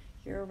energy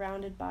you're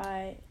surrounded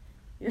by.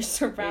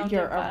 Because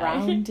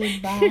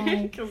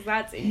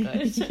that's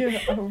English.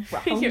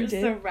 You're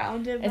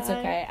surrounded by. It's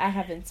okay. I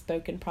haven't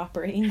spoken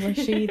proper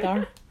English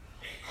either.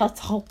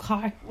 That's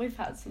okay. We've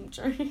had some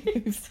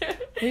drinks.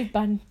 We've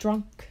been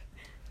drunk.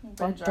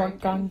 We're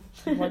drunken.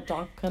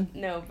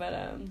 No,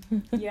 but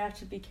you have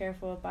to be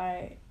careful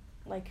by,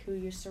 like, who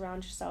you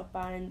surround yourself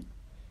by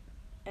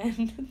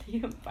and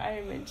the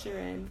environment you're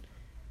in.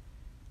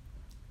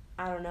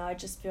 I don't know. I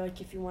just feel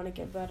like if you want to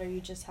get better, you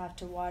just have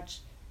to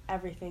watch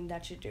everything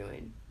that you're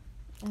doing.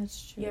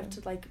 That's true. You have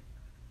to, like,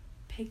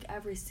 pick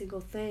every single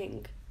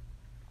thing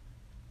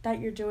that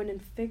you're doing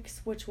and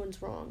fix which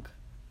one's wrong.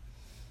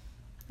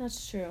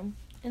 That's true.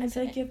 And I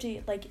feel like you have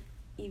to, like,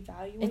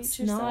 evaluate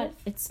yourself.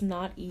 It's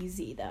not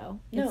easy, though.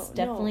 No, it's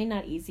definitely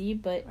not easy,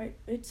 but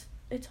it's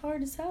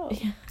hard as hell.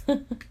 Yeah.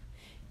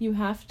 You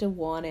have to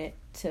want it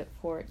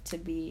for it to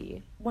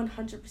be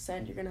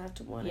 100%. You're gonna have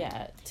to want it.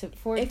 Yeah,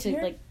 for it to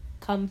like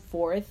come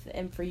forth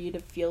and for you to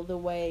feel the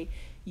way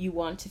you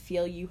want to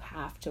feel, you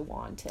have to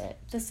want it.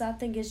 The sad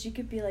thing is you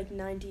could be like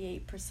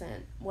 98%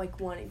 like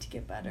wanting to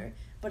get better,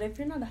 but if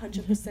you're not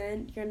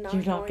 100%, you're not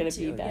going to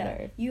be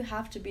better. Yeah, you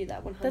have to be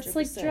that 100%. That's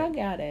like drug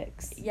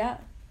addicts. Yeah.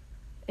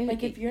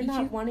 Like if you're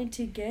not wanting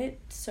to get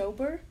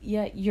sober,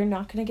 yeah, you're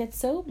not going to get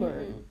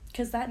sober.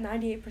 Cuz that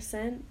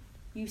 98%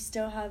 you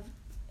still have.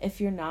 If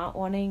you're not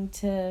wanting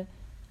to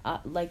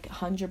like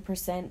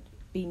 100%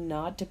 be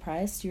not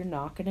depressed, you're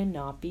not going to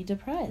not be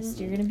depressed.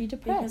 You're going to be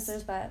depressed. Because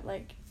there's that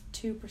like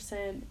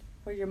 2%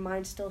 where your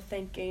mind's still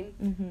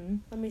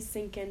thinking, let me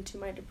sink into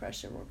my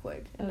depression real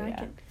quick.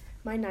 And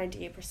my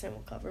 98%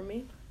 will cover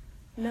me.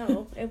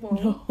 No, it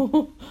won't.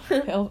 No.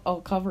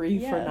 I'll cover you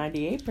for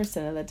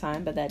 98% of the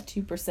time, but that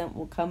 2%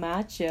 will come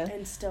at you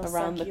and still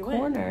around the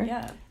corner.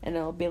 Yeah. And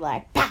it'll be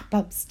like, Pop,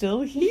 I'm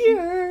still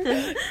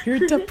here. Your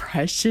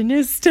depression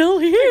is still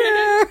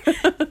here.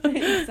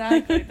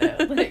 Exactly,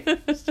 though. Like,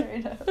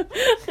 straight up.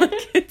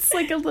 Like, it's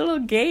like a little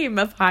game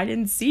of hide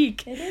and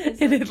seek. It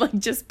is. And it like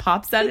just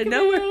pops out of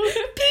nowhere.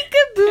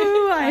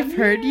 Peekaboo, I've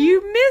heard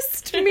you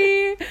missed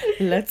me.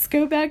 Let's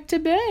go back to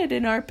bed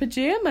in our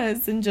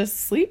pajamas and just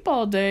sleep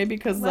all day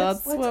because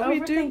that's what we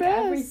do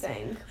best.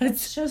 Everything.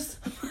 Let's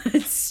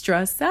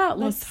stress out.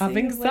 Let's have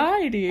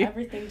anxiety. Like,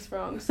 everything's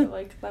wrong, so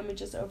like let me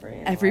just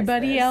overanalyze.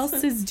 Everybody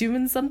else is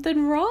doing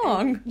something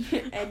wrong,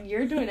 and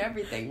you're doing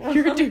everything wrong.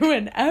 You're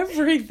doing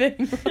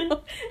everything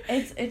wrong.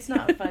 It's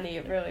not funny.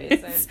 It really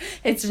isn't.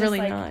 It's really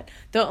like, not.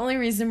 The only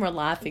reason we're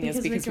laughing is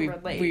because we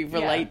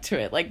relate to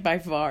it. Like by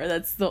far,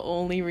 that's the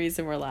only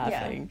reason we're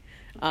laughing.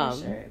 Yeah,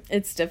 sure.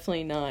 It's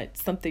definitely not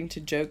something to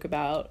joke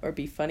about or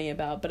be funny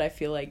about, but I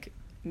feel like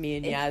me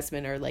and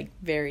Yasmin are like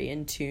very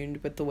in tune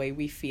with the way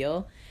we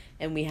feel,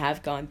 and we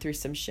have gone through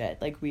some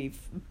shit. Like we've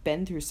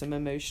been through some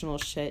emotional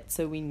shit,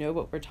 so we know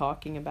what we're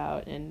talking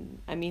about. And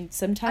I mean,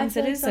 sometimes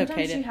it is okay to.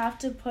 Sometimes you have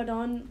to put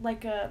on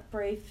like a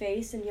brave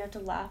face, and you have to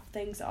laugh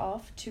things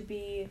off to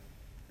be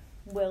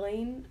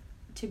willing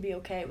to be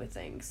okay with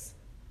things.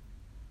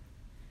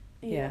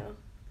 You know?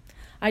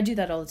 I do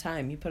that all the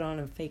time. You put on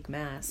a fake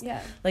mask.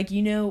 Yeah. Like,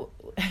 you know,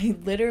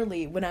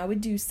 literally, when I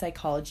would do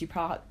psychology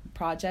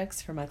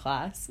projects for my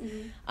class,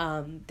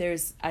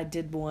 I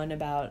did one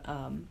about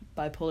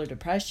bipolar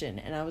depression,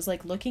 and I was,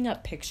 like, looking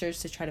up pictures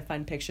to try to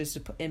find pictures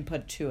to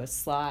input to a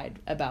slide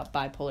about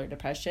bipolar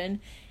depression,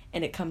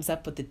 and it comes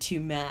up with the two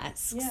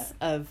masks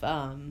of,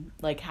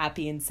 like,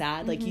 happy and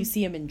sad. Like, you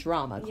see them in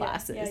drama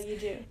classes. Yeah, you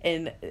do.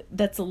 And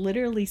that's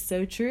literally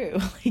so true.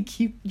 Like,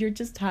 you're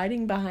just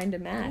hiding behind a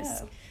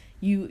mask. Yeah.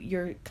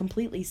 You're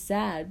completely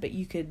sad, but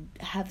you could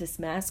have this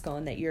mask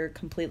on that you're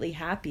completely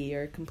happy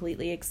or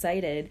completely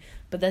excited,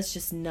 but that's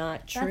just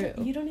not true.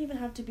 You don't even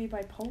have to be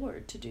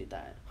bipolar to do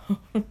that.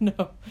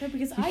 No,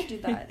 because I do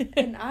that,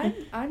 and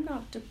I'm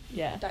not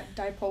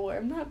dipolar.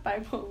 I'm not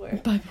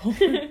bipolar.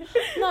 Bipolar.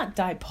 I'm not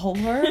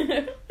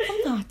dipolar.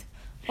 I'm not.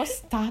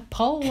 What's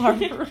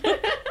dipolar?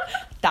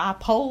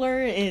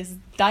 Dipolar is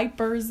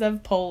diapers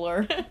of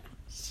polar.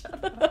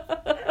 Shut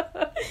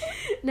up.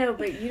 No,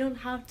 but you don't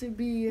have to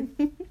be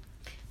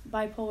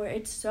bipolar.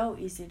 It's so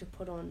easy to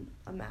put on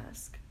a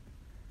mask.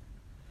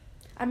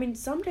 I mean,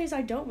 some days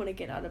I don't want to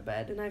get out of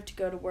bed, and I have to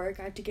go to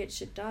work. I have to get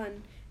shit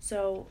done.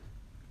 So,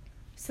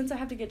 since I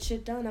have to get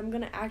shit done, I'm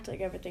going to act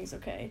like everything's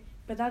okay.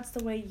 But that's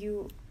the way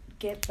you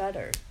get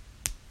better,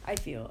 I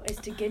feel, is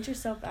to get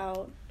yourself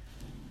out.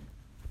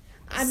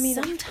 I mean,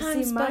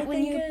 sometimes, but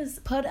when you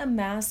put a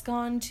mask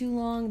on too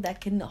long, that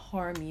can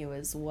harm you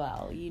as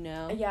well, you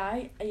know?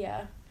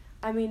 Yeah.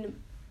 I mean,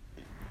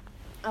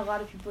 a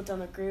lot of people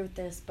don't agree with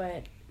this,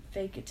 but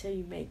fake it till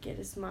you make it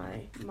is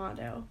my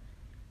motto.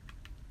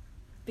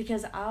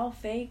 Because I'll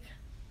fake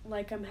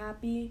like I'm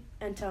happy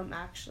until I'm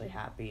actually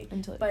happy.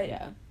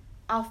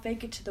 I'll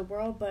fake it to the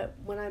world, but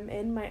when I'm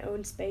in my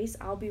own space,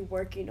 I'll be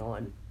working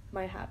on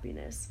my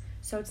happiness.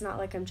 So it's not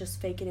like I'm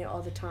just faking it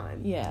all the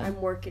time. Yeah.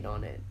 I'm working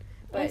on it.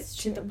 But That's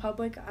to true. the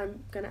public,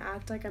 I'm going to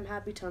act like I'm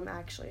happy till I'm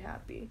actually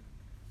happy.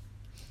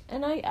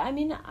 And I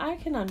mean, I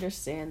can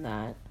understand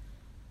that.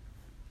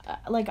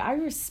 Like, I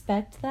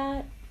respect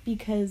that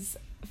because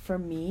for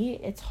me,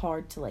 it's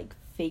hard to, like,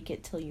 fake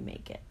it till you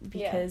make it.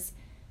 Because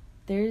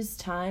there's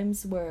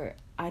times where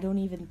I don't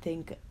even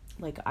think,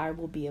 like, I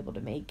will be able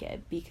to make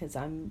it because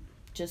I'm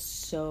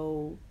just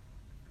so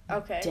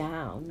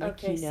down.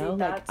 Like, you know,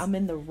 like, I'm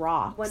in the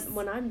rocks.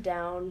 When I'm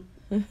down,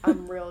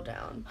 I'm real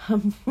down.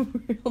 I'm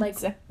real like,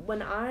 down.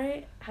 When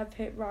I have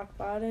hit rock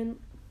bottom,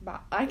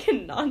 I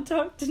cannot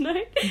talk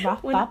tonight.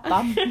 When I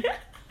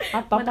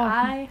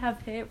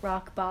have hit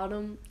rock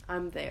bottom,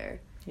 I'm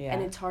there. Yeah.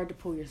 And it's hard to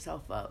pull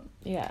yourself up.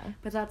 Yeah.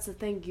 But that's the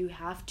thing, you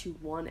have to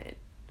want it.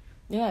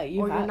 Yeah,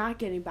 you're not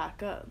getting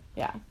back up.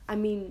 Yeah. I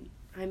mean,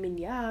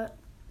 yeah,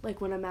 like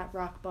when I'm at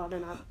rock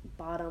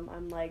bottom,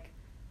 I'm like,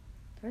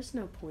 there's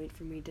no point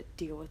for me to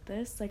deal with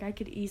this. Like, I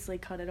could easily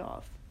cut it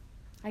off.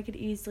 I could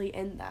easily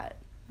end that.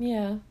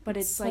 Yeah. But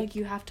it's like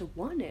you have to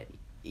want it.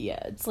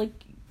 Yeah, it's like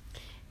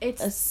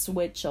it's a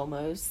switch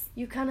almost.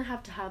 You kind of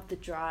have to have the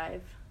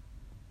drive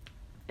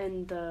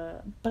and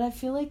the... But I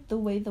feel like the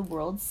way the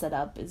world's set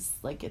up is,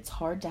 like, it's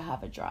hard to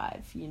have a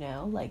drive, you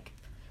know? Like...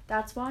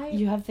 That's why...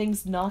 You have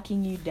things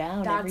knocking you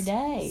down every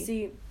day.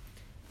 See,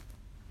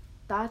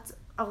 that's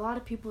a lot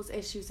of people's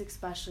issues,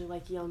 especially,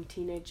 like, young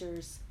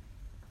teenagers.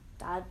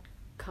 That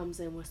comes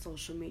in with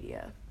social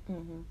media.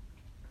 Mm-hmm.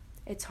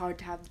 It's hard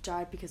to have the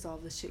drive because of all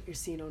the shit you're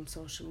seeing on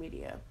social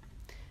media.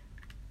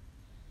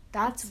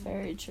 That's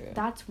very true.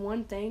 That's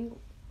one thing.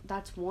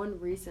 That's one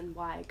reason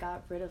why I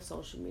got rid of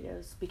social media,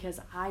 is because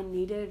I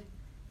needed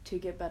to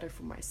get better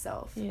for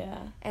myself. Yeah.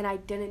 And I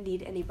didn't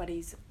need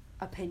anybody's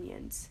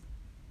opinions.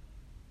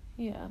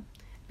 Yeah.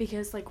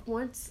 Because, like,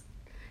 once...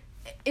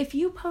 If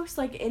you post,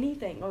 like,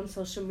 anything on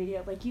social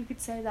media, like, you could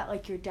say that,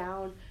 like, you're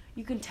down.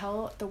 You can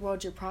tell the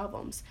world your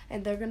problems.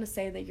 And they're going to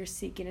say that you're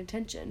seeking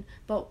attention.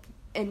 But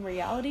in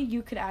reality,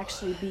 you could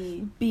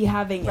actually be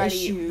having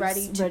issues.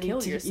 Ready to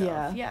kill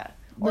yourself. Yeah. Yeah.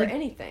 Or like,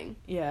 anything.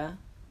 Yeah.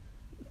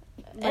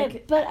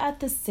 Like, but at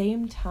the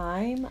same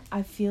time,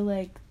 I feel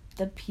like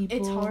the people...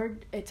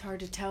 It's hard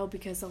to tell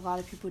because a lot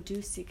of people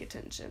do seek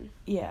attention.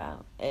 Yeah.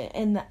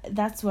 And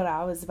that's what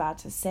I was about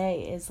to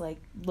say is, like,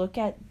 look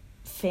at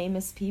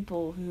famous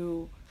people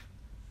who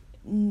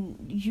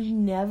you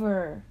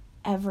never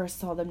ever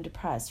saw them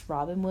depressed.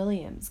 Robin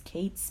Williams,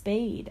 Kate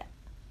Spade.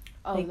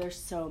 Oh, like, there's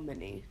so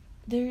many.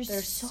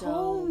 There's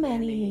so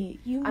many.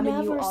 You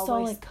never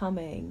saw it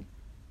coming.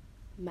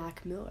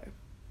 Mac Miller.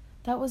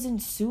 That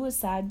wasn't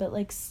suicide, but,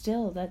 like,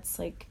 still, that's,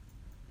 like...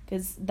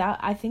 Because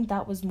I think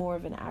that was more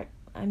of an act...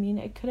 I mean,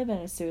 it could have been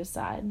a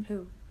suicide.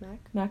 Who? Mac?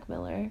 Mac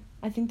Miller.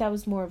 I think that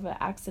was more of an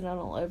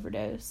accidental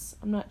overdose.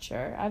 I'm not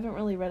sure. I haven't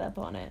really read up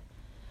on it.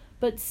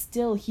 But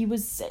still, he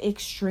was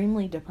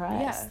extremely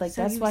depressed. Yeah, like,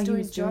 so that's why he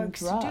was doing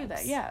drugs. To do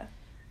that, yeah.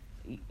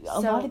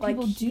 A lot of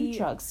people do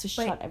drugs to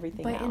shut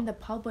everything out. But in the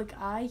public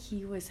eye,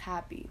 he was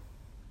happy.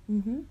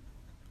 Mm-hmm.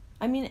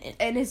 I mean...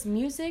 And his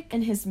music...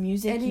 And his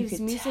music, you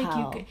could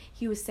tell.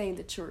 He was saying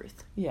the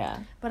truth. Yeah.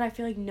 But I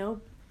feel like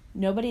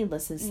nobody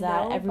listens to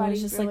that.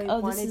 Everyone's just really like,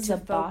 oh, this is a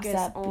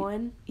boss-ass beat.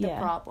 On the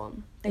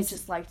problem. They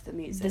just liked the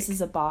music. This is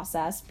a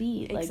boss-ass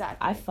beat. Exactly. Like,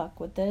 I fuck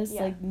with this.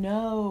 Yeah. Like,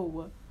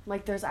 no.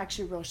 Like, there's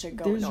actually real shit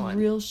going There's on.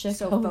 real shit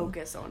so going on.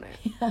 focus on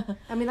it. Yeah.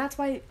 I mean, that's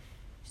why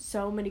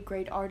so many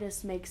great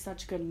artists make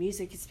such good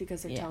music. It's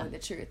because they're telling the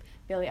truth.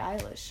 Billie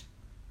Eilish.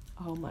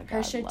 Oh my god.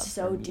 Her shit's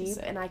so her deep,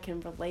 music. and I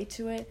can relate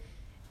to it.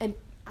 And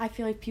I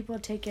feel like people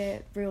take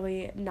it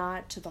really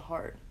not to the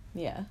heart.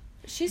 Yeah.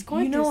 She's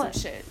going through some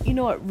shit. You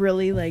know what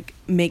really, like,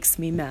 makes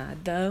me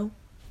mad, though?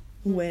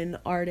 When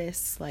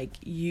artists, like,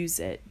 use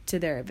it to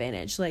their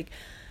advantage. Like,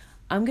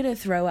 I'm gonna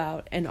throw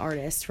out an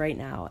artist right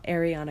now,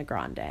 Ariana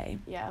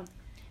Grande. Yeah.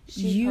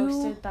 She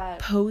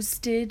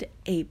posted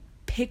a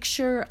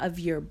picture of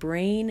your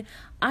brain.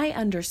 I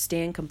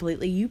understand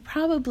completely. You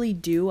probably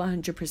do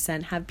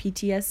 100% have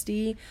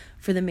PTSD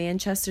for the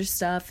Manchester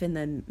stuff and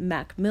then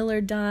Mac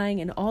Miller dying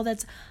and all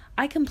that's.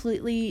 I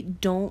completely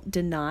don't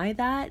deny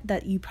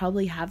that you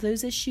probably have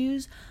those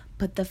issues,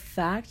 but the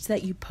fact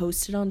that you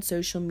post it on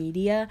social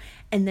media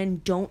and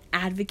then don't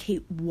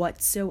advocate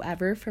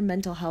whatsoever for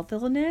mental health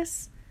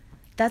illness,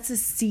 that's a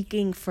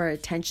seeking for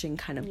attention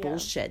kind of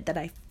bullshit that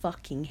I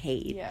fucking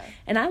hate. Yeah.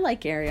 And I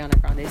like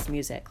Ariana Grande's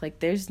music. Like,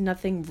 there's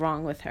nothing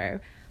wrong with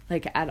her,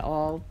 like, at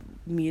all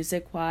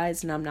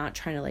music-wise, and I'm not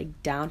trying to,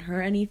 like, down her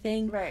or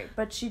anything. Right,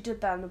 but she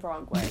did that in the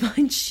wrong way.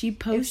 But she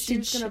posted... If she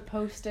was gonna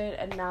post it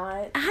and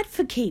not...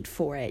 Advocate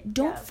for it.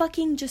 Don't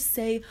fucking just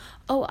say,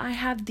 oh, I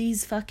have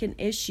these fucking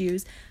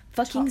issues.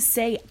 Fucking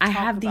say, I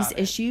have these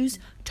issues.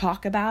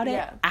 Talk about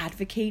it.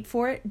 Advocate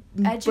for it.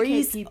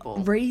 Educate people.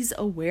 Raise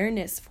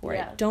awareness for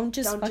it. Don't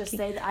just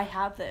say that I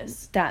have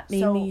this. That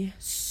made me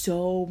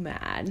so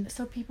mad.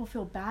 So people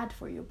feel bad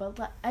for you,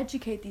 but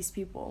educate these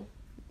people.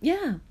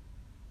 Yeah.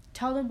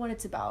 Tell them what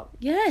it's about.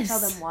 Yes. Tell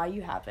them why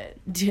you have it.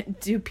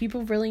 Do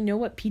people really know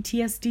what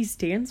PTSD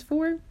stands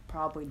for?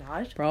 Probably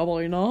not.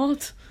 Probably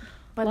not.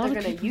 But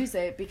they're going to use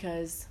it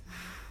because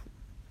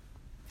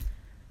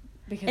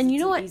and you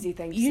know what? Easy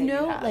thing to you say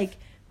know, you have. like,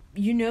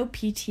 you know,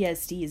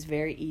 PTSD is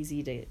very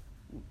easy to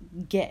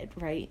get,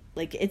 right?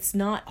 Like, it's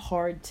not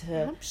hard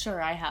to... I'm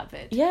sure I have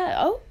it. Yeah,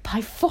 oh,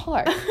 by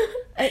far.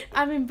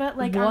 I mean, but,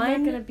 like, I'm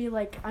not going to be,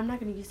 like, I'm not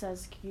going to use that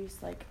as excuse,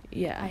 like,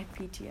 yeah. I have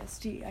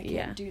PTSD. I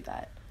can't do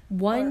that.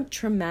 One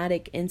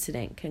traumatic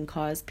incident can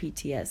cause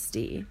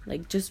PTSD.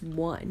 Like, just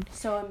one.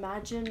 So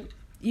imagine...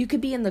 You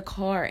could be in the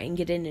car and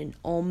get in an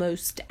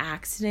almost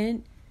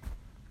accident,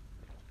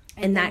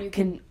 and that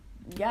can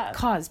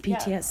cause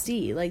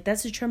PTSD. Yeah. Like,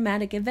 that's a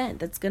traumatic event.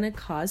 That's going to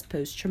cause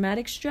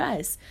post-traumatic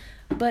stress.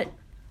 But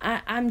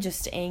I'm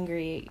just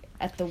angry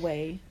at the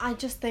way... I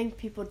just think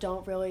people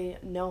don't really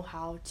know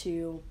how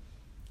to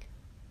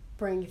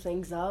bring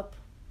things up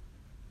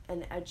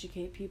and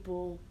educate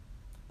people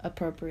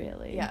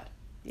appropriately. Yeah.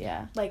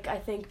 Yeah. Like, I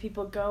think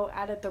people go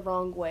at it the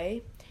wrong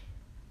way.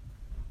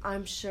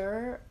 I'm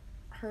sure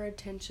her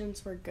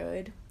intentions were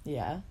good.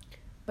 Yeah.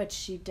 But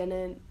she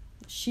didn't...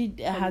 She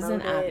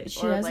hasn't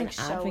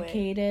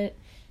advocated.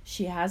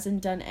 She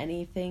hasn't done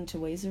anything to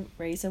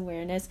raise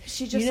awareness.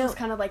 She just was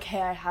kind of like,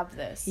 hey, I have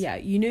this. Yeah.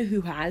 You know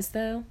who has,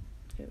 though?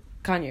 Who?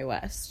 Kanye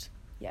West.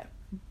 Yeah.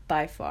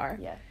 By far.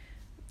 Yeah.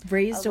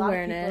 Raised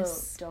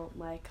awareness. A lot of people don't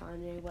like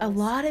Kanye West. A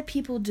lot of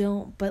people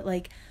don't, but,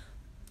 like,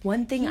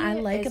 one thing I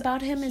like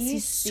about him is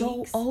he's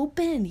so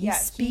open. He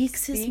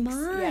speaks his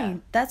mind. Yeah.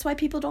 That's why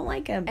people don't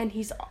like him. And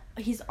he's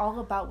all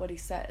about what he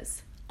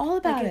says. All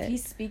about it. If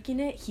he's speaking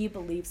it, he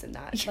believes in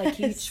that. Yes. Like,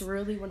 he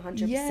truly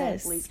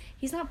 100% believes.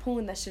 He's not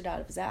pulling that shit out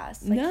of his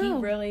ass. Like,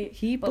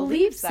 he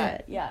believes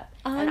that. Yeah.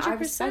 100%. And I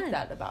respect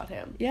that about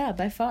him. Yeah,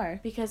 by far.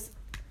 Because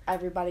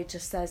everybody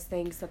just says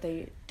things that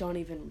they don't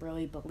even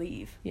really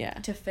believe. Yeah.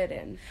 To fit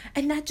in.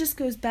 And that just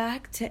goes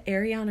back to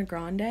Ariana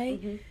Grande.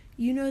 Mm-hmm.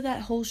 You know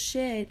that whole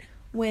shit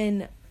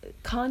when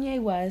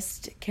Kanye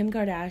West, Kim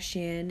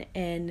Kardashian,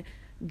 and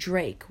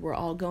Drake were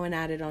all going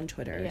at it on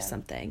Twitter or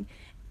something.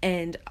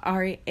 And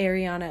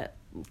Ariana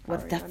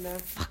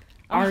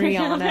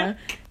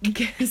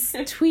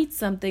tweets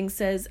something,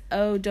 says,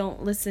 oh,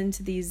 don't listen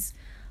to these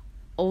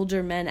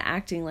older men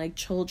acting like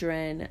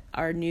children.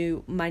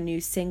 My new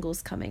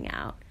single's coming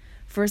out.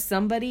 For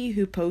somebody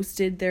who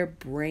posted their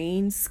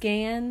brain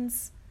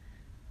scans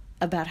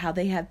about how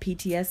they have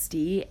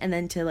PTSD and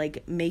then to,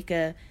 like, and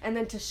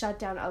then to shut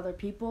down other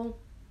people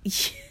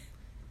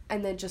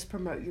and then just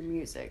promote your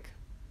music.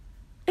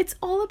 It's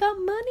all about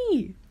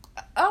money.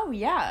 Oh,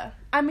 yeah.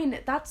 I mean,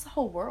 that's the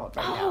whole world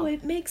right now. Oh,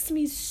 it makes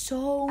me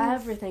so...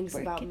 Everything's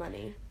about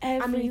money.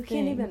 Everything. I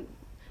mean,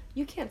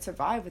 you can't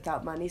survive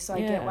without money, so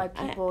I get why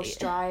people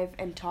strive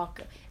and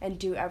talk and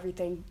do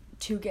everything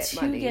to get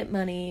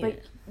money. But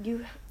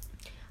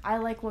I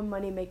like when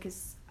money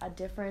makes a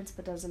difference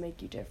but doesn't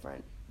make you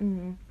different.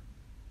 Mm-hmm.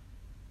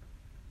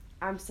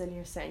 I'm sitting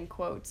here saying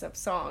quotes of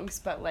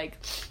songs, but, like,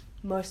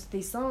 most of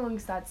these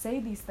songs that say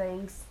these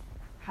things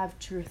have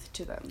truth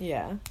to them.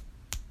 Yeah.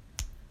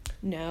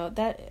 No,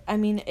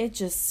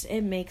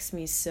 it makes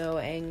me so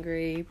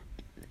angry.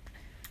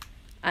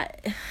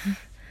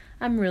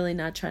 I'm really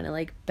not trying to,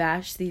 like,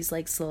 bash these,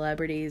 like,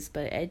 celebrities,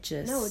 but it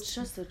just... No, it's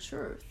just the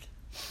truth.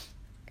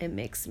 It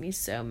makes me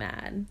so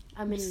mad.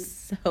 I mean...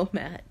 so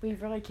mad. We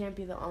really can't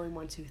be the only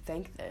ones who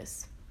think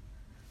this.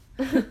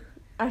 I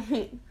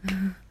mean...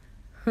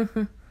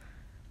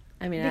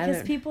 I mean,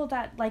 because people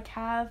that, like,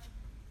 have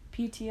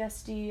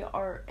PTSD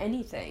or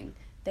anything,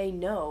 they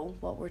know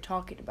what we're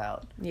talking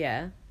about.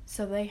 Yeah.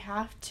 So they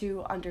have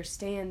to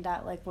understand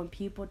that, like, when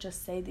people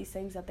just say these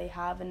things that they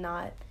have and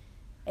not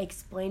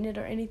explain it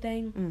or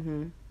anything,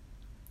 Mm-hmm.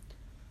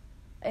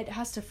 it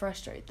has to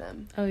frustrate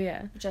them. Oh,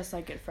 yeah. Just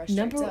like it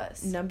frustrates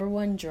us. Number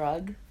one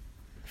drug,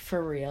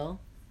 for real,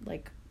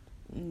 like,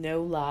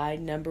 no lie,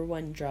 number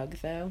one drug,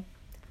 though,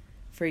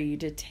 for you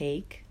to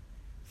take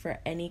for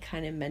any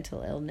kind of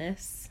mental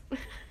illness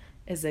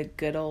is a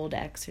good old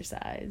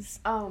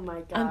exercise. Oh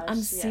my gosh. I'm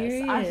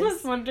serious. I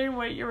was wondering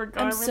what you were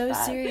going with that. I'm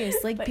so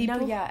serious. Like, but people...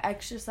 no, yeah,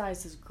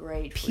 exercise is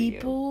great for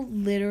people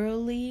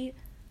literally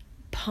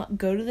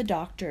go to the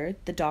doctor.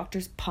 The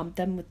doctors pump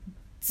them with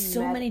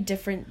so many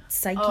different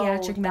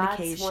psychiatric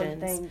medications.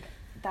 That's one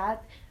thing.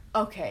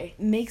 Okay.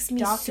 Makes me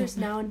Doctors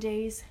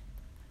nowadays...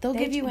 They'll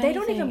give you anything. They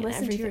don't even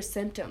listen to your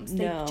symptoms.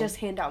 They just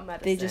hand out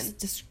medicine. They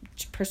just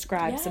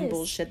prescribe some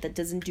bullshit that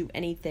doesn't do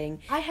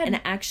anything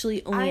and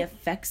actually only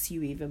affects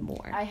you even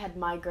more. I had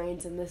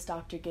migraines and this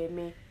doctor gave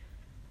me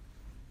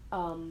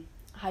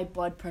high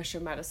blood pressure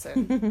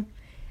medicine.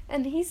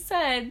 And he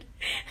said,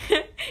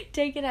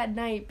 take it at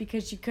night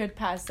because you could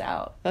pass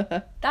out.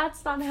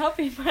 That's not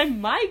helping my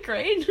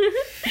migraine.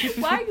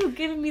 Why are you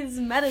giving me this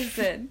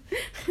medicine?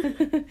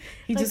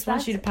 He just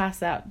wants you to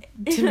pass out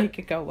to make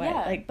it go away.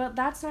 Yeah, but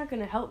that's not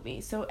going to help me.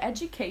 So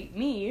educate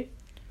me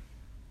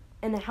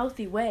in a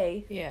healthy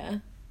way. Yeah.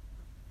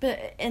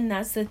 And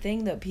that's the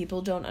thing that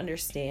people don't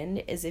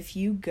understand is if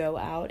you go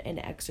out and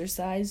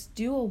exercise,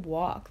 do a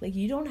walk. Like,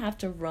 you don't have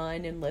to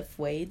run and lift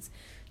weights.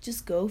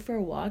 Just go for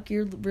a walk.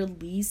 You're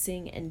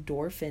releasing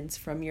endorphins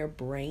from your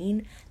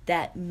brain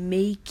that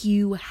make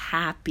you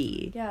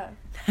happy. Yeah.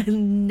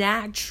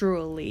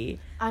 Naturally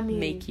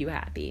make you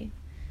happy.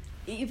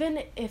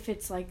 Even if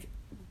it's like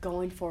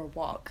going for a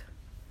walk.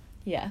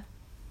 Yeah.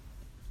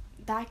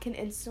 That can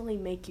instantly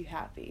make you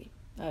happy.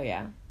 Oh,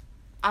 yeah.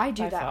 I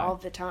do that all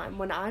the time.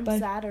 When I'm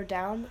sad or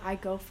down, I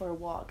go for a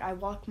walk. I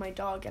walk my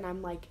dog and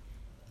I'm like,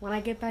 when I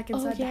get back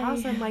inside the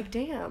house, I'm like,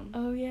 damn.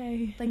 Oh,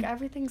 yay. Like,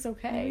 everything's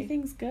okay.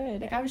 Everything's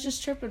good. Like, I was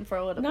just tripping for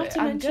a little bit. Not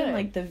to mention,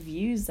 like, the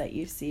views that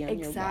you see on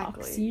your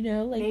walks, you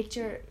know? Like,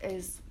 nature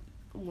is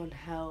one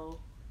hell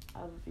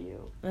of a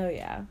view. Oh,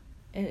 yeah.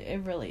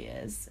 It really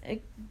is.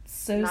 It's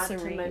so Not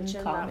serene to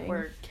mention and calming. That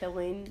we're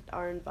killing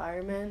our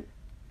environment.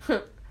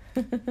 But,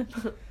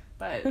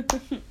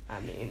 I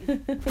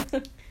mean,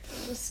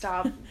 just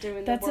stop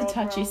doing That's the world a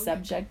touchy wrong.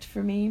 subject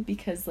for me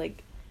because,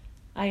 like,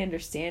 I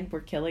understand we're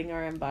killing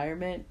our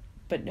environment,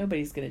 but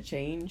nobody's going to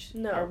change.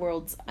 No. Our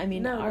world's, our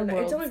world's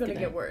it's only going to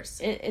get worse.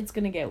 It's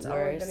going to get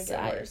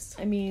worse.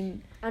 I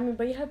mean,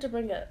 but you have to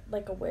bring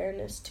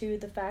awareness to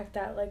the fact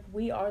that, like,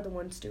 we are the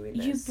ones doing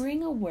this. You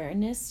bring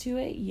awareness to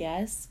it,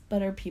 yes,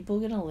 but are people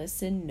going to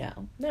listen?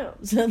 No. No.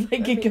 So,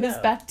 like, it goes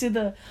back to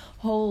the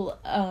whole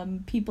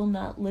people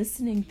not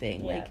listening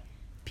thing. Yeah. Like,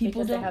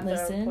 people because don't they have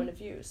listen. Their own point of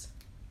views.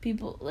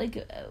 People,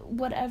 like,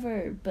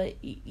 whatever, but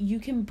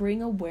you can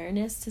bring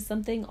awareness to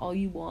something all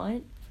you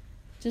want,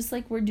 just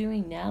like we're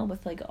doing now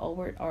with, like,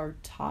 all our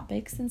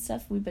topics and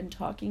stuff we've been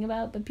talking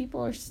about, but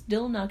people are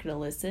still not going to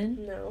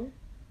listen. No.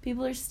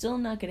 People are still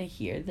not going to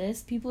hear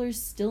this. People are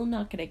still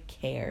not going to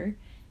care,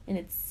 and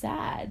it's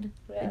sad.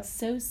 Yeah. It's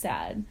so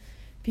sad.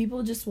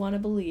 People just want to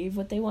believe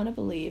what they want to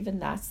believe, and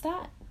that's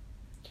that.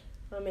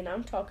 I mean,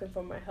 I'm talking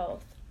for my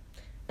health.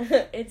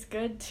 It's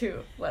good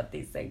to let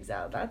these things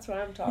out. That's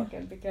why I'm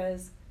talking,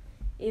 because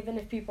even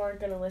if people aren't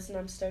going to listen,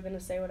 I'm still going to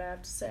say what I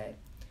have to say.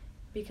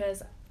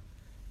 Because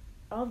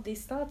all of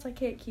these thoughts I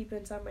can't keep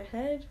inside my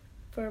head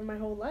for my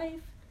whole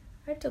life.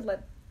 I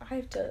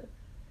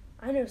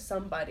know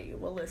somebody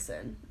will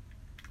listen.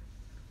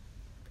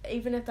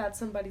 Even if that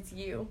somebody's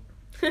you.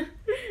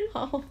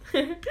 Oh,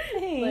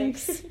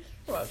 thanks.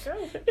 Welcome.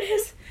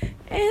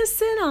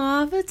 It's an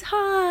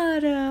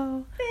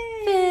avocado.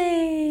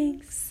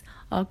 Thanks.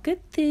 All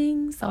good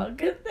things. All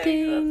good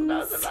things.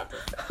 That's what I was about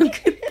to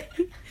say.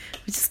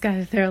 We just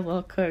gotta throw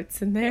little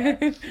quotes in there.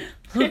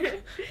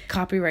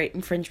 Copyright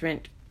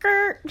infringement.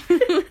 Skirt.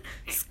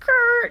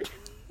 Skirt.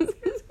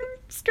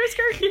 Skirt,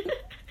 skirt.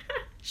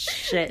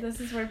 Shit. This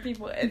is where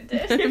people end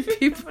it.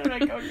 People are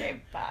like,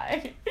 okay,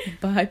 bye.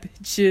 Bye,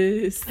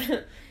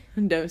 bitches.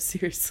 No,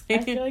 seriously.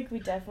 I feel like we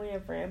definitely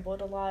have rambled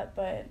a lot,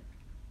 but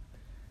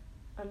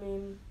I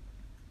mean,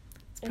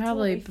 it's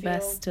probably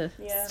best to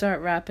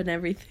start wrapping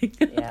everything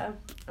up. Yeah.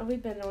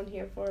 We've been on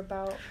here for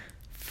about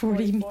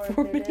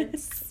 44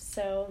 minutes.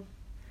 So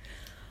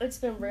it's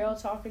been real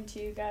talking to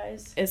you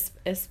guys. It's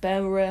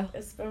been real.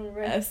 It's been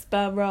real. It's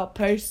been real.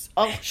 Peace.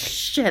 Oh,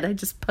 shit. I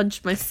just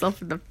punched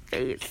myself in the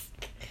face.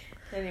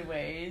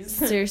 Anyways.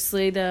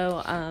 Seriously,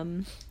 though,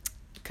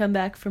 come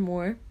back for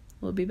more.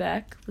 We'll be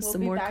back with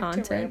some more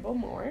content. To ramble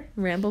more.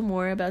 Ramble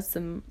more about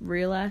some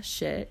real ass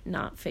shit,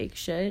 not fake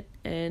shit.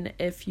 And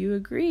if you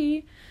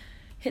agree,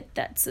 hit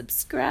that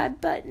subscribe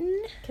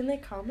button. Can they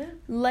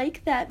comment?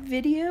 Like that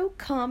video.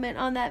 Comment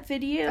on that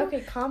video.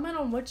 Okay, comment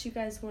on what you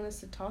guys want us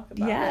to talk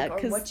about. Yeah,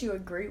 or what you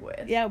agree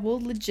with. Yeah, we'll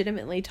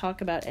legitimately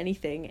talk about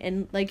anything.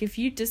 And, like, if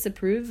you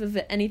disapprove of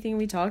anything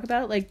we talk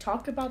about, like...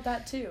 Talk about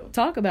that, too.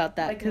 Talk about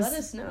that. Like, let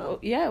us know.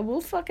 Yeah, we'll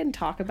fucking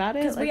talk about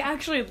it. Because like, we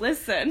actually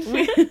listen.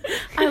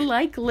 I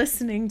like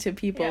listening to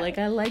people. Yeah. Like,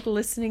 I like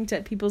listening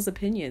to people's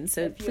opinions.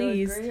 So, if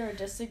please... you agree or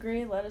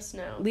disagree, let us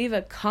know. Leave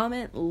a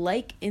comment,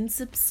 like, and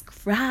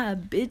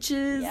subscribe,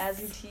 bitches.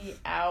 Yazzie T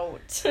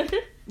out.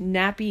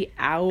 Nappy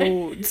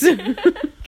out.